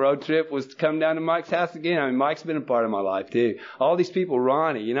second road trip was to come down to Mike's house again. Mike's been a part of my life too. All these people,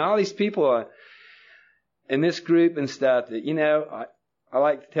 Ronnie, all these people in this group and stuff that, I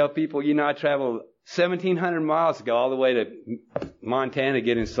like to tell people, I traveled 1,700 miles to go all the way to Montana to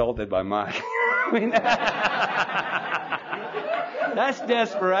get insulted by Mike. That's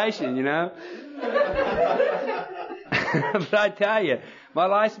desperation, But I tell you, my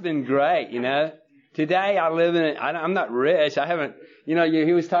life's been great, Today I live in it. I'm not rich. I haven't, he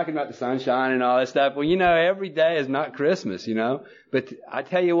was talking about the sunshine and all that stuff. Well, every day is not Christmas, But I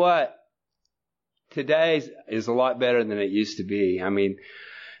tell you what, today is a lot better than it used to be.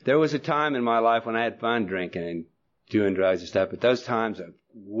 There was a time in my life when I had fun drinking and doing drugs and stuff, but those times are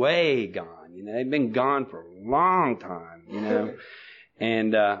way gone. They've been gone for a long time,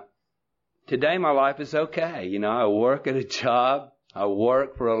 And today my life is okay. I work at a job. I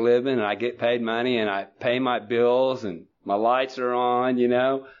work for a living, and I get paid money, and I pay my bills, and my lights are on,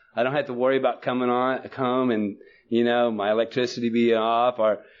 I don't have to worry about coming home and, my electricity being off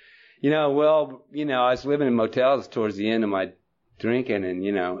or, I was living in motels towards the end of my drinking, and,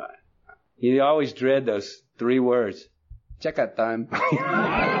 you always dread those 3 words. Checkout time.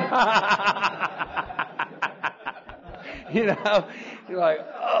 You're like,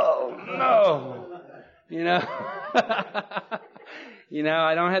 oh no,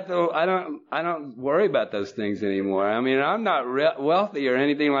 I don't worry about those things anymore. I'm not wealthy or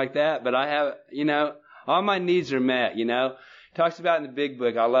anything like that, but I have, all my needs are met, Talks about in the Big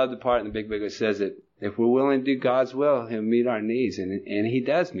Book, I love the part in the Big Book that says that if we're willing to do God's will, He'll meet our needs, and He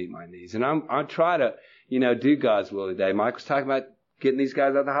does meet my needs. And I try to, do God's will today. Mike was talking about getting these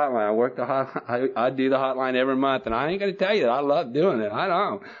guys out the hotline. I work the hotline. I do the hotline every month, and I ain't going to tell you that I love doing it. I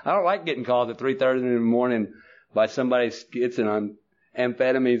don't like getting called at 3:30 in the morning by somebody skitzing on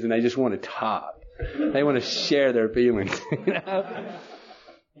amphetamines, and they just want to talk. They want to share their feelings,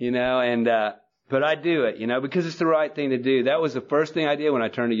 But I do it, because it's the right thing to do. That was the first thing I did when I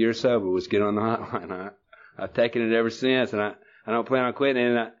turned a year sober, was get on the hotline. I've taken it ever since, and I don't plan on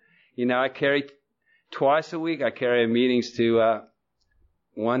quitting. And I carry twice a week. I carry meetings to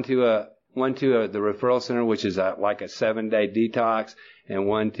one to the referral center, which is like a 7-day detox, and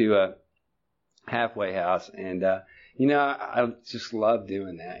one to a halfway house. And I just love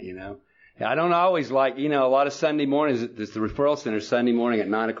doing that. I don't always like, a lot of Sunday mornings, there's the referral center Sunday morning at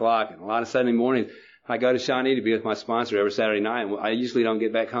 9:00, and a lot of Sunday mornings I go to Shawnee to be with my sponsor every Saturday night, and I usually don't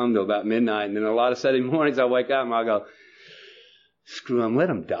get back home till about midnight, and then a lot of Saturday mornings I wake up and I go, screw them, let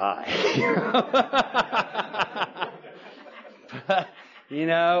them die. But,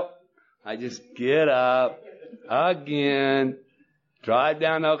 I just get up again, drive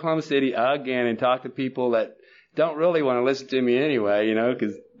down to Oklahoma City again, and talk to people that don't really want to listen to me anyway,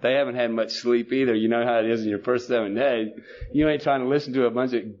 because they haven't had much sleep either. You know how it is in your first 7 days. You ain't trying to listen to a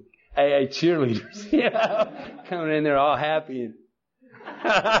bunch of AA cheerleaders, coming in there all happy.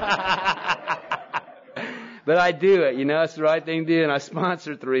 But I do it, it's the right thing to do, and I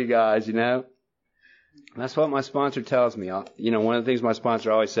sponsor 3 guys, That's what my sponsor tells me. One of the things my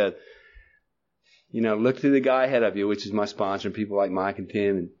sponsor always said, look to the guy ahead of you, which is my sponsor, and people like Mike and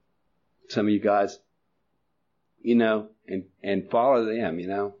Tim and some of you guys, and follow them,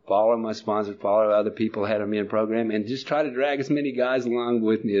 follow my sponsor, follow other people ahead of me in the program, and just try to drag as many guys along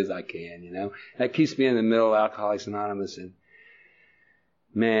with me as I can, That keeps me in the middle of Alcoholics Anonymous, and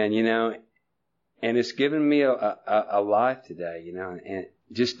man, and it's given me a life today, and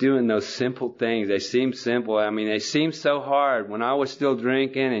just doing those simple things. They seem simple. They seem so hard. When I was still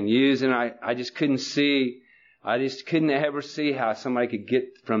drinking and using, I just couldn't ever see how somebody could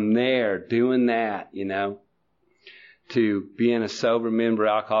get from there, doing that, to being a sober member of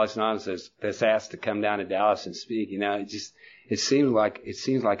Alcoholics Anonymous that's asked to come down to Dallas and speak. It seems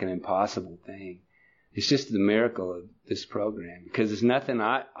like an impossible thing. It's just the miracle of this program, because it's nothing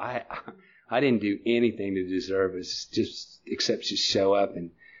I didn't do anything to deserve it. It's just except just show up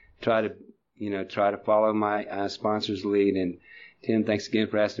and try to follow my sponsor's lead. And Tim, thanks again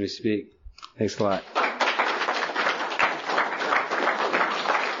for asking me to speak. Thanks a lot.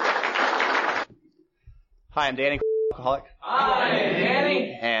 Hi, I'm Danny, alcoholic. Hi,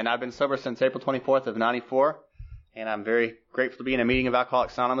 Danny. And I've been sober since April 24th of 94. And I'm very grateful to be in a meeting of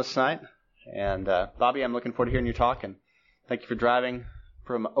Alcoholics Anonymous tonight. And Bobby, I'm looking forward to hearing your talk. And thank you for driving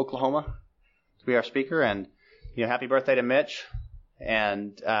from Oklahoma to be our speaker. And happy birthday to Mitch.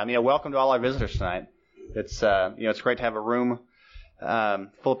 And welcome to all our visitors tonight. It's it's great to have a room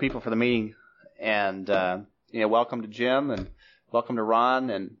full of people for the meeting. And welcome to Jim, and welcome to Ron,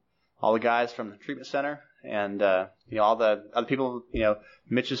 and all the guys from the treatment center, and all the other people,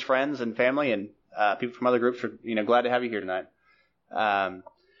 Mitch's friends and family, and people from other groups are glad to have you here tonight. I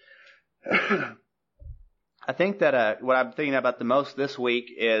think that what I'm thinking about the most this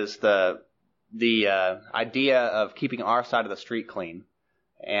week is the idea of keeping our side of the street clean.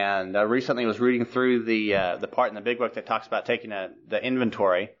 And recently I was reading through the part in the Big Book that talks about taking the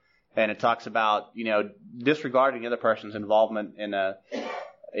inventory, and it talks about disregarding the other person's involvement in a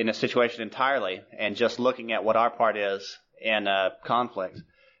situation entirely, and just looking at what our part is in conflict.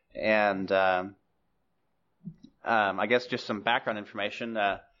 And I guess just some background information.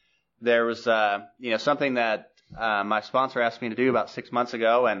 There was something that my sponsor asked me to do about 6 months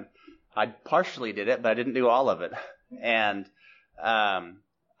ago, and I partially did it, but I didn't do all of it. And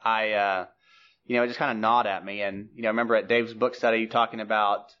it just kind of gnawed at me. And I remember at Dave's book study talking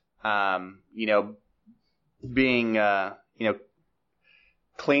about being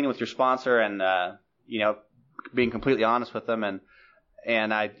clean with your sponsor, and being completely honest with them.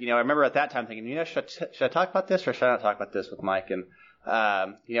 And I remember at that time thinking, should I talk about this, or should I not talk about this with Mike? And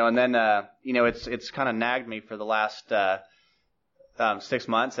and then it's kind of nagged me for the last 6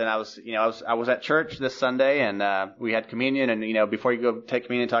 months. And I was at church this Sunday, and we had communion. And before you go take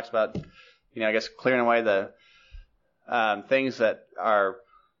communion, it talks about I guess clearing away the things that are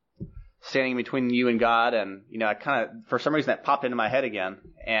standing between you and God. And I kind of, for some reason, that popped into my head again.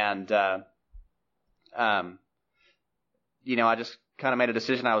 And I just kind of made a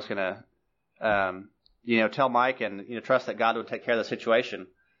decision I was going to tell Mike, and trust that God would take care of the situation.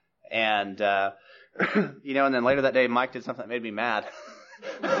 And and then later that day, Mike did something that made me mad.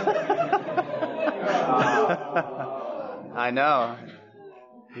 I know.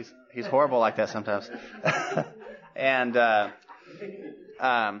 He's horrible like that sometimes. And I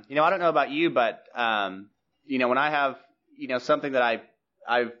don't know about you, but when I have something that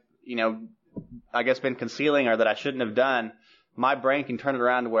I've I guess been concealing, or that I shouldn't have done, my brain can turn it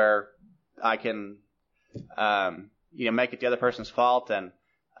around to where I can make it the other person's fault, and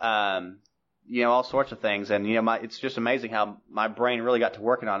all sorts of things. And it's just amazing how my brain really got to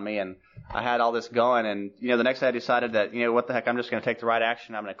working on me, and I had all this going. And the next day I decided that what the heck, I'm just going to take the right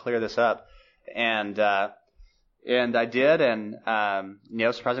action. I'm going to clear this up, and I did. And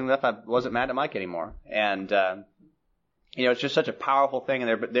surprisingly enough, I wasn't mad at Mike anymore. And it's just such a powerful thing.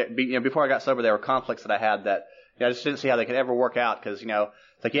 And before I got sober, there were conflicts that I had that I just didn't see how they could ever work out, because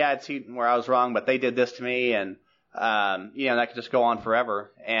I'd seen where I was wrong, but they did this to me, and that could just go on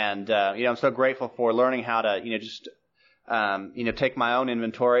forever. And I'm so grateful for learning how to just take my own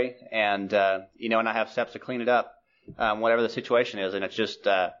inventory, and and I have steps to clean it up, whatever the situation is. And it's just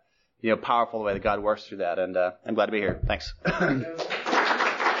powerful the way that God works through that. And I'm glad to be here. Thanks.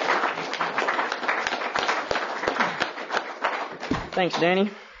 Thanks,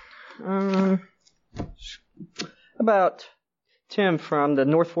 Danny. About Tim from the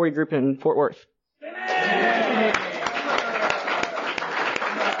North 40 group in Fort Worth.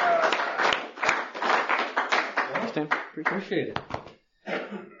 Thanks, Tim. Appreciate it.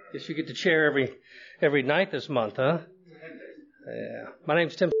 Guess you get to chair every night this month, huh? Yeah. My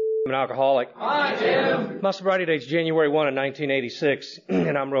name's Tim. I'm an alcoholic. Hi, Tim. My sobriety date's January 1 of 1986,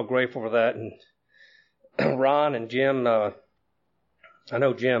 and I'm real grateful for that. And Ron and Jim, I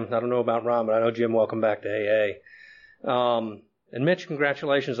know Jim. I don't know about Ron, but I know Jim. Welcome back to AA. And Mitch,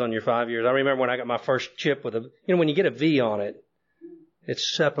 congratulations on your 5 years. I remember when I got my first chip with when you get a V on it, it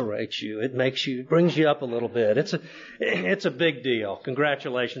separates you. It brings you up a little bit. It's a big deal.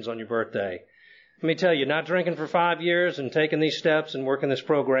 Congratulations on your birthday. Let me tell you, not drinking for 5 years and taking these steps and working this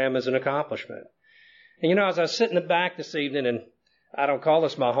program is an accomplishment. And as I was sitting in the back this evening, and I don't call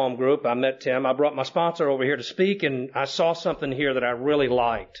this my home group, I met Tim. I brought my sponsor over here to speak, and I saw something here that I really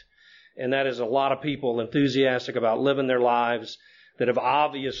liked. And that is a lot of people enthusiastic about living their lives that have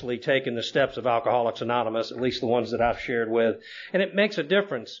obviously taken the steps of Alcoholics Anonymous, at least the ones that I've shared with. And it makes a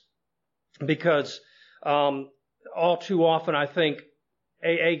difference because all too often I think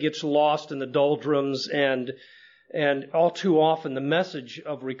AA gets lost in the doldrums, and all too often the message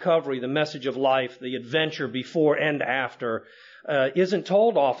of recovery, the message of life, the adventure before and after isn't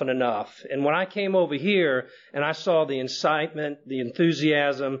told often enough. And when I came over here and I saw the incitement, the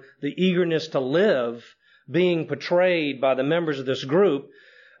enthusiasm, the eagerness to live being portrayed by the members of this group,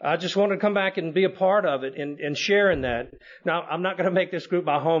 I just wanted to come back and be a part of it and share in that. Now, I'm not going to make this group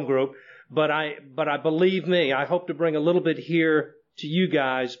my home group, but I believe me, I hope to bring a little bit here to you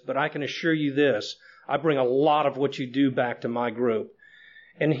guys, but I can assure you this, I bring a lot of what you do back to my group.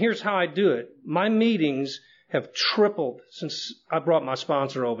 And here's how I do it. My meetings have tripled since I brought my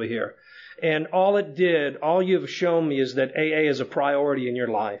sponsor over here. And all you've shown me is that AA is a priority in your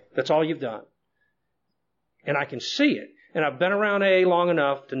life. That's all you've done. And I can see it. And I've been around AA long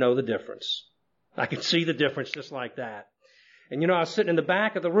enough to know the difference. I can see the difference just like that. And I was sitting in the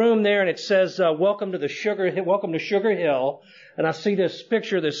back of the room there, and it says, welcome to Sugar Hill. And I see this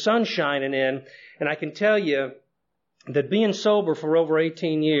picture of the sun shining in, and I can tell you that being sober for over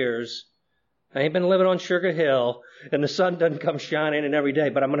 18 years, I ain't been living on Sugar Hill, and the sun doesn't come shining in every day.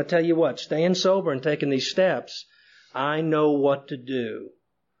 But I'm going to tell you what, staying sober and taking these steps, I know what to do.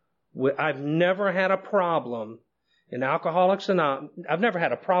 I've never had a problem in Alcoholics Anonymous. I've never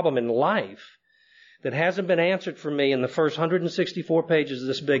had a problem in life that hasn't been answered for me in the first 164 pages of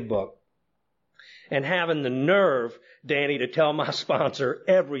this big book. And having the nerve, Danny, to tell my sponsor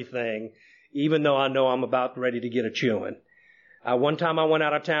everything, even though I know I'm about ready to get a chewing. One time I went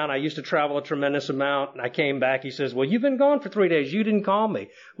out of town. I used to travel a tremendous amount, and I came back. He says, well, you've been gone for 3 days. You didn't call me.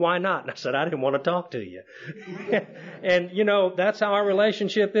 Why not? And I said, I didn't want to talk to you. And, that's how our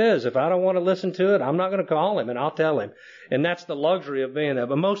relationship is. If I don't want to listen to it, I'm not going to call him, and I'll tell him. And that's the luxury of being there.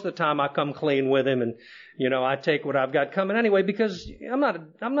 But most of the time I come clean with him, and, I take what I've got coming anyway, because I'm not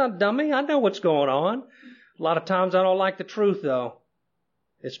a dummy. I know what's going on. A lot of times I don't like the truth, though.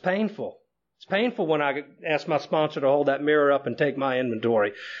 It's painful. It's painful when I ask my sponsor to hold that mirror up and take my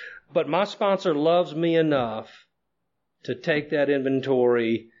inventory. But my sponsor loves me enough to take that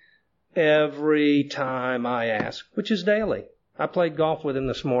inventory every time I ask, which is daily. I played golf with him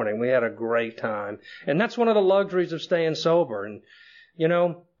this morning. We had a great time. And that's one of the luxuries of staying sober. And,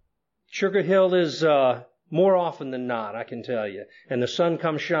 Sugar Hill is more often than not, I can tell you. And the sun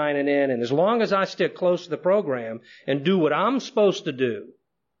comes shining in. And as long as I stick close to the program and do what I'm supposed to do,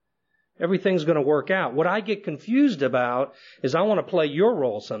 everything's going to work out. What I get confused about is I want to play your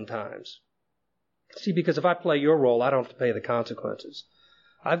role sometimes. See, because if I play your role, I don't have to pay the consequences.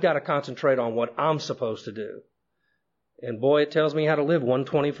 I've got to concentrate on what I'm supposed to do. And boy, it tells me how to live one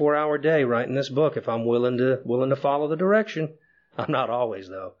 24-hour day right in this book if I'm willing to follow the direction. I'm not always,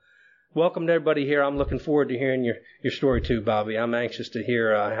 though. Welcome to everybody here. I'm looking forward to hearing your story too, Bobby. I'm anxious to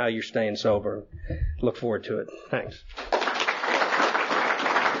hear how you're staying sober. Look forward to it. Thanks.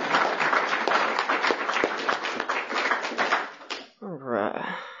 All right.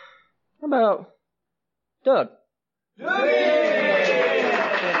 How about Doug?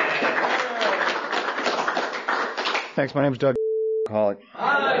 Thanks. My name's Doug. Alcoholic.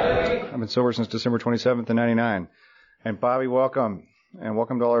 I've been sober since December 27th of 99. And Bobby, welcome. And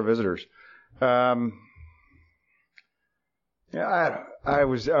welcome to all our visitors. I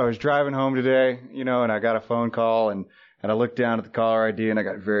was driving home today, and I got a phone call and I looked down at the caller ID and I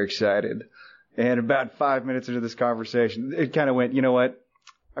got very excited. And about 5 minutes into this conversation, it kind of went, you know what?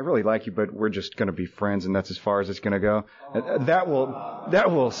 I really like you, but we're just going to be friends, and that's as far as it's going to go. That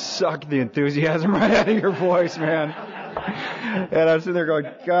will suck the enthusiasm right out of your voice, man. And I'm sitting there going,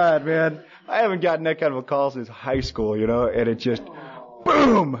 God, man, I haven't gotten that kind of a call since high school, and it just,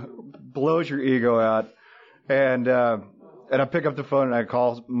 boom, blows your ego out. And I pick up the phone and I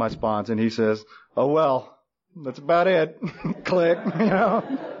call my sponsor, and he says, oh, well, that's about it. Click,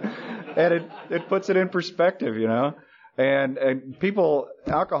 And it puts it in perspective, And people,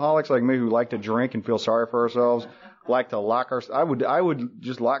 alcoholics like me who like to drink and feel sorry for ourselves, like to lock ourselves. I would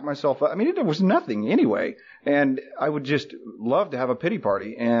just lock myself up. I mean, it was nothing anyway. And I would just love to have a pity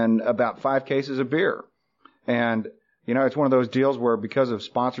party and about 5 cases of beer. And, it's one of those deals where because of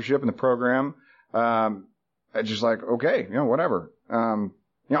sponsorship and the program, it's just like, okay, whatever.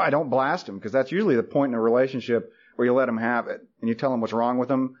 I don't blast them because that's usually the point in a relationship where you let them have it and you tell them what's wrong with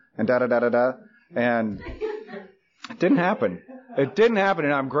them and da-da-da-da-da. And it didn't happen. It didn't happen,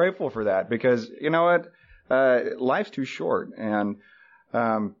 and I'm grateful for that because, you know what? Life's too short. And,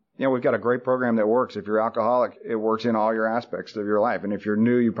 we've got a great program that works. If you're alcoholic, it works in all your aspects of your life. And if you're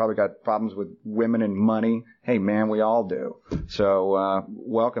new, you probably got problems with women and money. Hey, man, we all do. So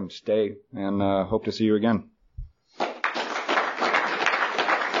welcome, stay, and hope to see you again.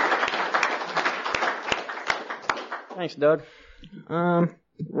 Thanks, Doug.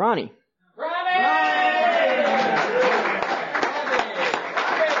 Ronnie.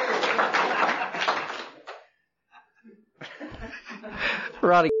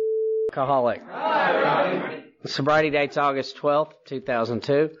 Ronnie, alcoholic. Sobriety date's August 12th,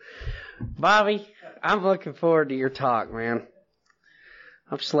 2002. Bobby, I'm looking forward to your talk, man.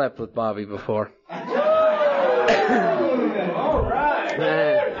 I've slept with Bobby before. All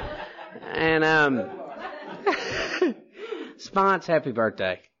right. And Spence, happy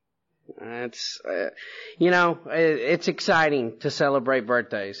birthday. It's it's exciting to celebrate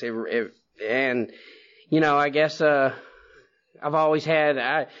birthdays. And I guess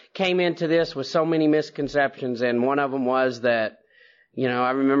I came into this with so many misconceptions, and one of them was that,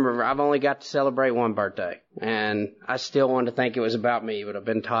 I remember I've only got to celebrate one birthday, and I still wanted to think it was about me, but I've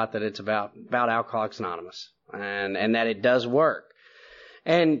been taught that it's about Alcoholics Anonymous, and that it does work.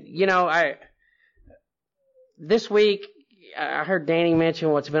 And, this week, I heard Danny mention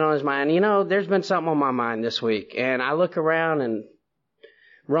what's been on his mind. There's been something on my mind this week, and I look around and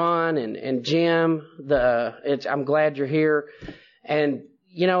Ron and Jim, I'm glad you're here. And,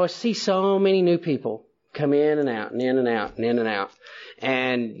 I see so many new people come in and out and in and out and in and out.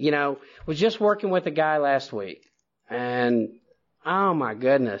 And, was just working with a guy last week. And, oh my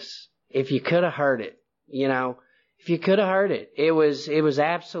goodness, if you could have heard it, if you could have heard it, it was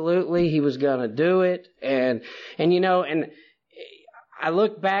absolutely, he was going to do it. And I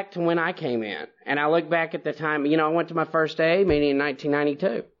look back to when I came in, and I look back at the time, I went to my first AA meeting in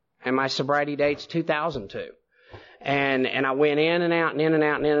 1992, and my sobriety date's 2002. And I went in and out and in and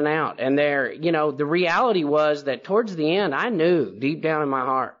out and in and out. And there, the reality was that towards the end, I knew deep down in my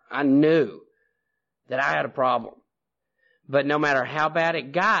heart, I knew that I had a problem. But no matter how bad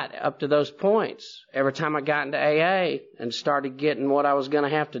it got up to those points, every time I got into AA and started getting what I was going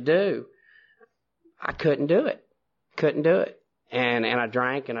to have to do, I couldn't do it. Couldn't do it. And I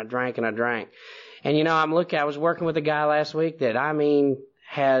drank and I drank and I drank. And I was working with a guy last week that,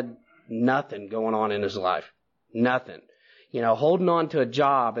 had nothing going on in his life. Nothing. Holding on to a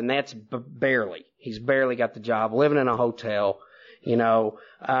job, and that's barely. He's barely got the job, living in a hotel,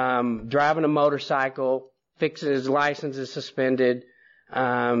 driving a motorcycle, fixing his license is suspended.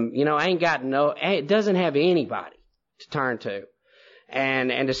 It doesn't have anybody to turn to.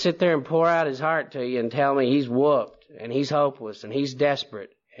 And to sit there and pour out his heart to you and tell me he's whooped and he's hopeless and he's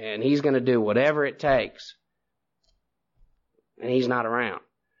desperate and he's going to do whatever it takes, and he's not around.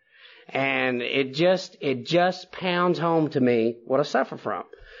 And it just pounds home to me what I suffer from.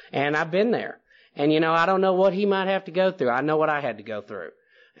 And I've been there. And I don't know what he might have to go through. I know what I had to go through.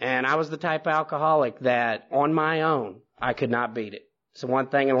 And I was the type of alcoholic that on my own, I could not beat it. It's the one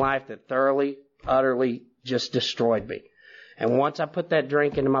thing in life that thoroughly, utterly just destroyed me. And once I put that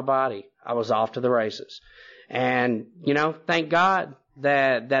drink into my body, I was off to the races. And, thank God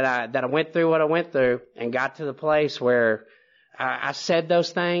that I went through what I went through and got to the place where I said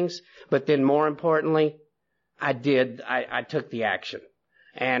those things, but then more importantly, I took the action.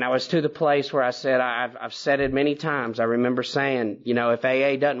 And I was to the place where I said, I've said it many times. I remember saying, if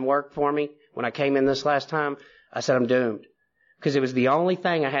AA doesn't work for me, when I came in this last time, I said I'm doomed. Because it was the only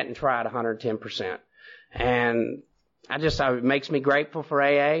thing I hadn't tried 110%. And it makes me grateful for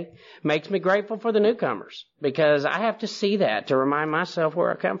AA, makes me grateful for the newcomers, because I have to see that to remind myself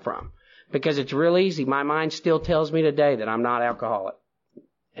where I come from. Because it's real easy. My mind still tells me today that I'm not alcoholic.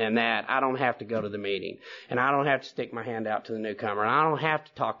 And that I don't have to go to the meeting. And I don't have to stick my hand out to the newcomer. And I don't have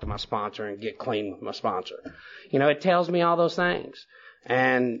to talk to my sponsor and get clean with my sponsor. It tells me all those things.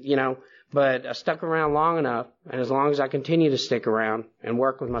 And, but I stuck around long enough. And as long as I continue to stick around and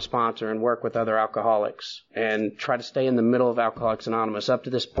work with my sponsor and work with other alcoholics and try to stay in the middle of Alcoholics Anonymous, up to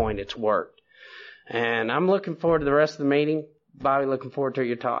this point, it's worked. And I'm looking forward to the rest of the meeting. Bobby, looking forward to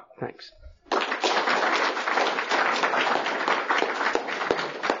your talk. Thanks.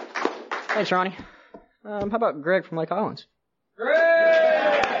 Thanks, Ronnie. How about Greg from Lake Highlands? Greg!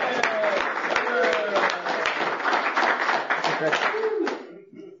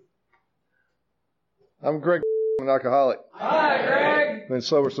 I'm Greg, an alcoholic. Hi, Greg! Been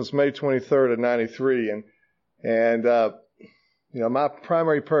sober since May 23rd of 93, and my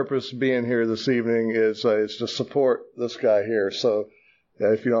primary purpose being here this evening is to support this guy here. So,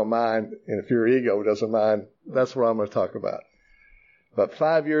 if you don't mind, and if your ego doesn't mind, that's what I'm going to talk about. About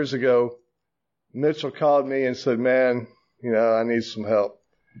 5 years ago, Mitchell called me and said, man, I need some help.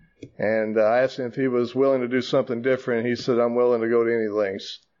 And I asked him if he was willing to do something different. He said, I'm willing to go to any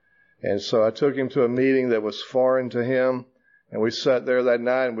lengths. And so I took him to a meeting that was foreign to him. And we sat there that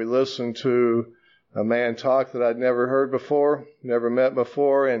night and we listened to a man talk that I'd never heard before, never met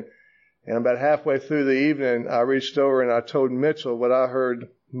before. And about halfway through the evening, I reached over and I told Mitchell what I heard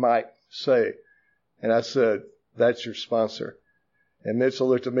Mike say. And I said, that's your sponsor. And Mitchell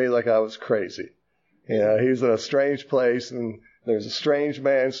looked at me like I was crazy. You know, he's in a strange place and there's a strange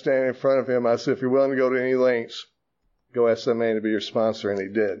man standing in front of him. I said, if you're willing to go to any lengths, go ask that man to be your sponsor. And he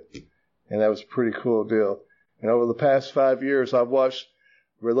did. And that was a pretty cool deal. And over the past 5 years, I've watched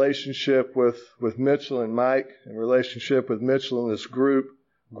relationship with Mitchell and Mike and relationship with Mitchell and this group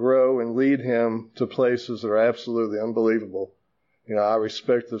grow and lead him to places that are absolutely unbelievable. You know, I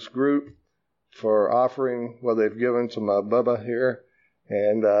respect this group for offering what they've given to my Bubba here.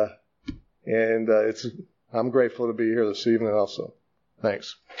 And I'm grateful to be here this evening also.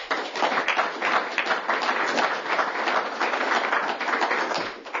 Thanks.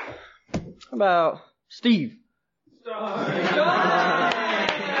 How about Steve?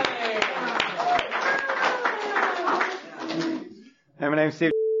 Hey, my name's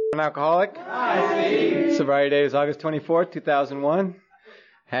Steve. I'm an alcoholic. Hi, Steve. Sobriety date is August 24th, 2001.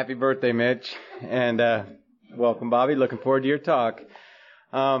 Happy birthday, Mitch. And welcome, Bobby. Looking forward to your talk.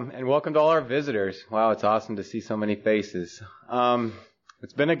 And welcome to all our visitors. Wow, it's awesome to see so many faces.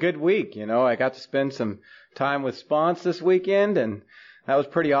 It's been a good week. You know, I got to spend some time with Spons this weekend, and that was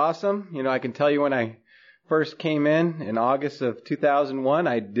pretty awesome. You know, I can tell you when I first came in August of 2001,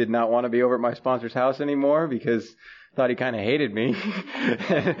 I did not want to be over at my sponsor's house anymore because I thought he kind of hated me.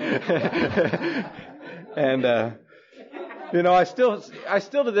 And, you know, I still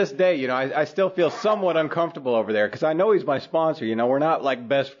to this day, you know, I still feel somewhat uncomfortable over there because I know he's my sponsor. You know, we're not like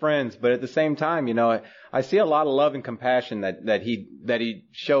best friends, but at the same time, you know, I see a lot of love and compassion that he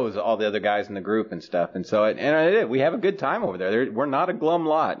shows all the other guys in the group and stuff. And so, we have a good time over there. We're not a glum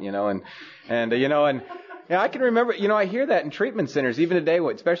lot, you know, and I can remember, you know, I hear that in treatment centers even today,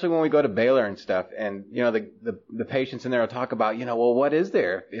 especially when we go to Baylor and stuff. And, you know, the patients in there will talk about, you know, well, what is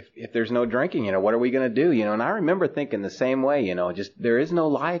there if there's no drinking? You know, what are we going to do? You know, and I remember thinking the same way, you know, just there is no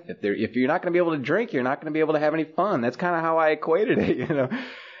life. If you're not going to be able to drink, you're not going to be able to have any fun. That's kind of how I equated it, you know.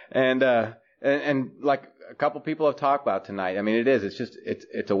 And like a couple people have talked about tonight, I mean,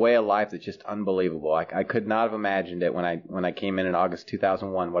 it's a way of life that's just unbelievable. I could not have imagined it when I came in August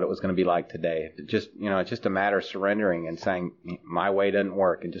 2001, what it was going to be like today. It's just a matter of surrendering and saying my way doesn't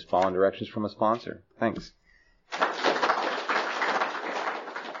work and just following directions from a sponsor. Thanks.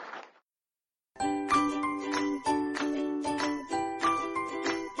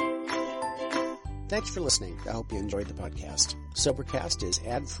 Thanks for listening. I hope you enjoyed the podcast. Sobercast is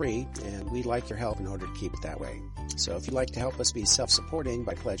ad-free, and we'd like your help in order to keep it that way. So if you'd like to help us be self-supporting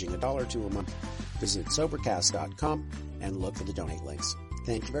by pledging $1 or $2 a month, visit Sobercast.com and look for the donate links.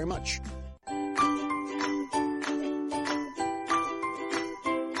 Thank you very much.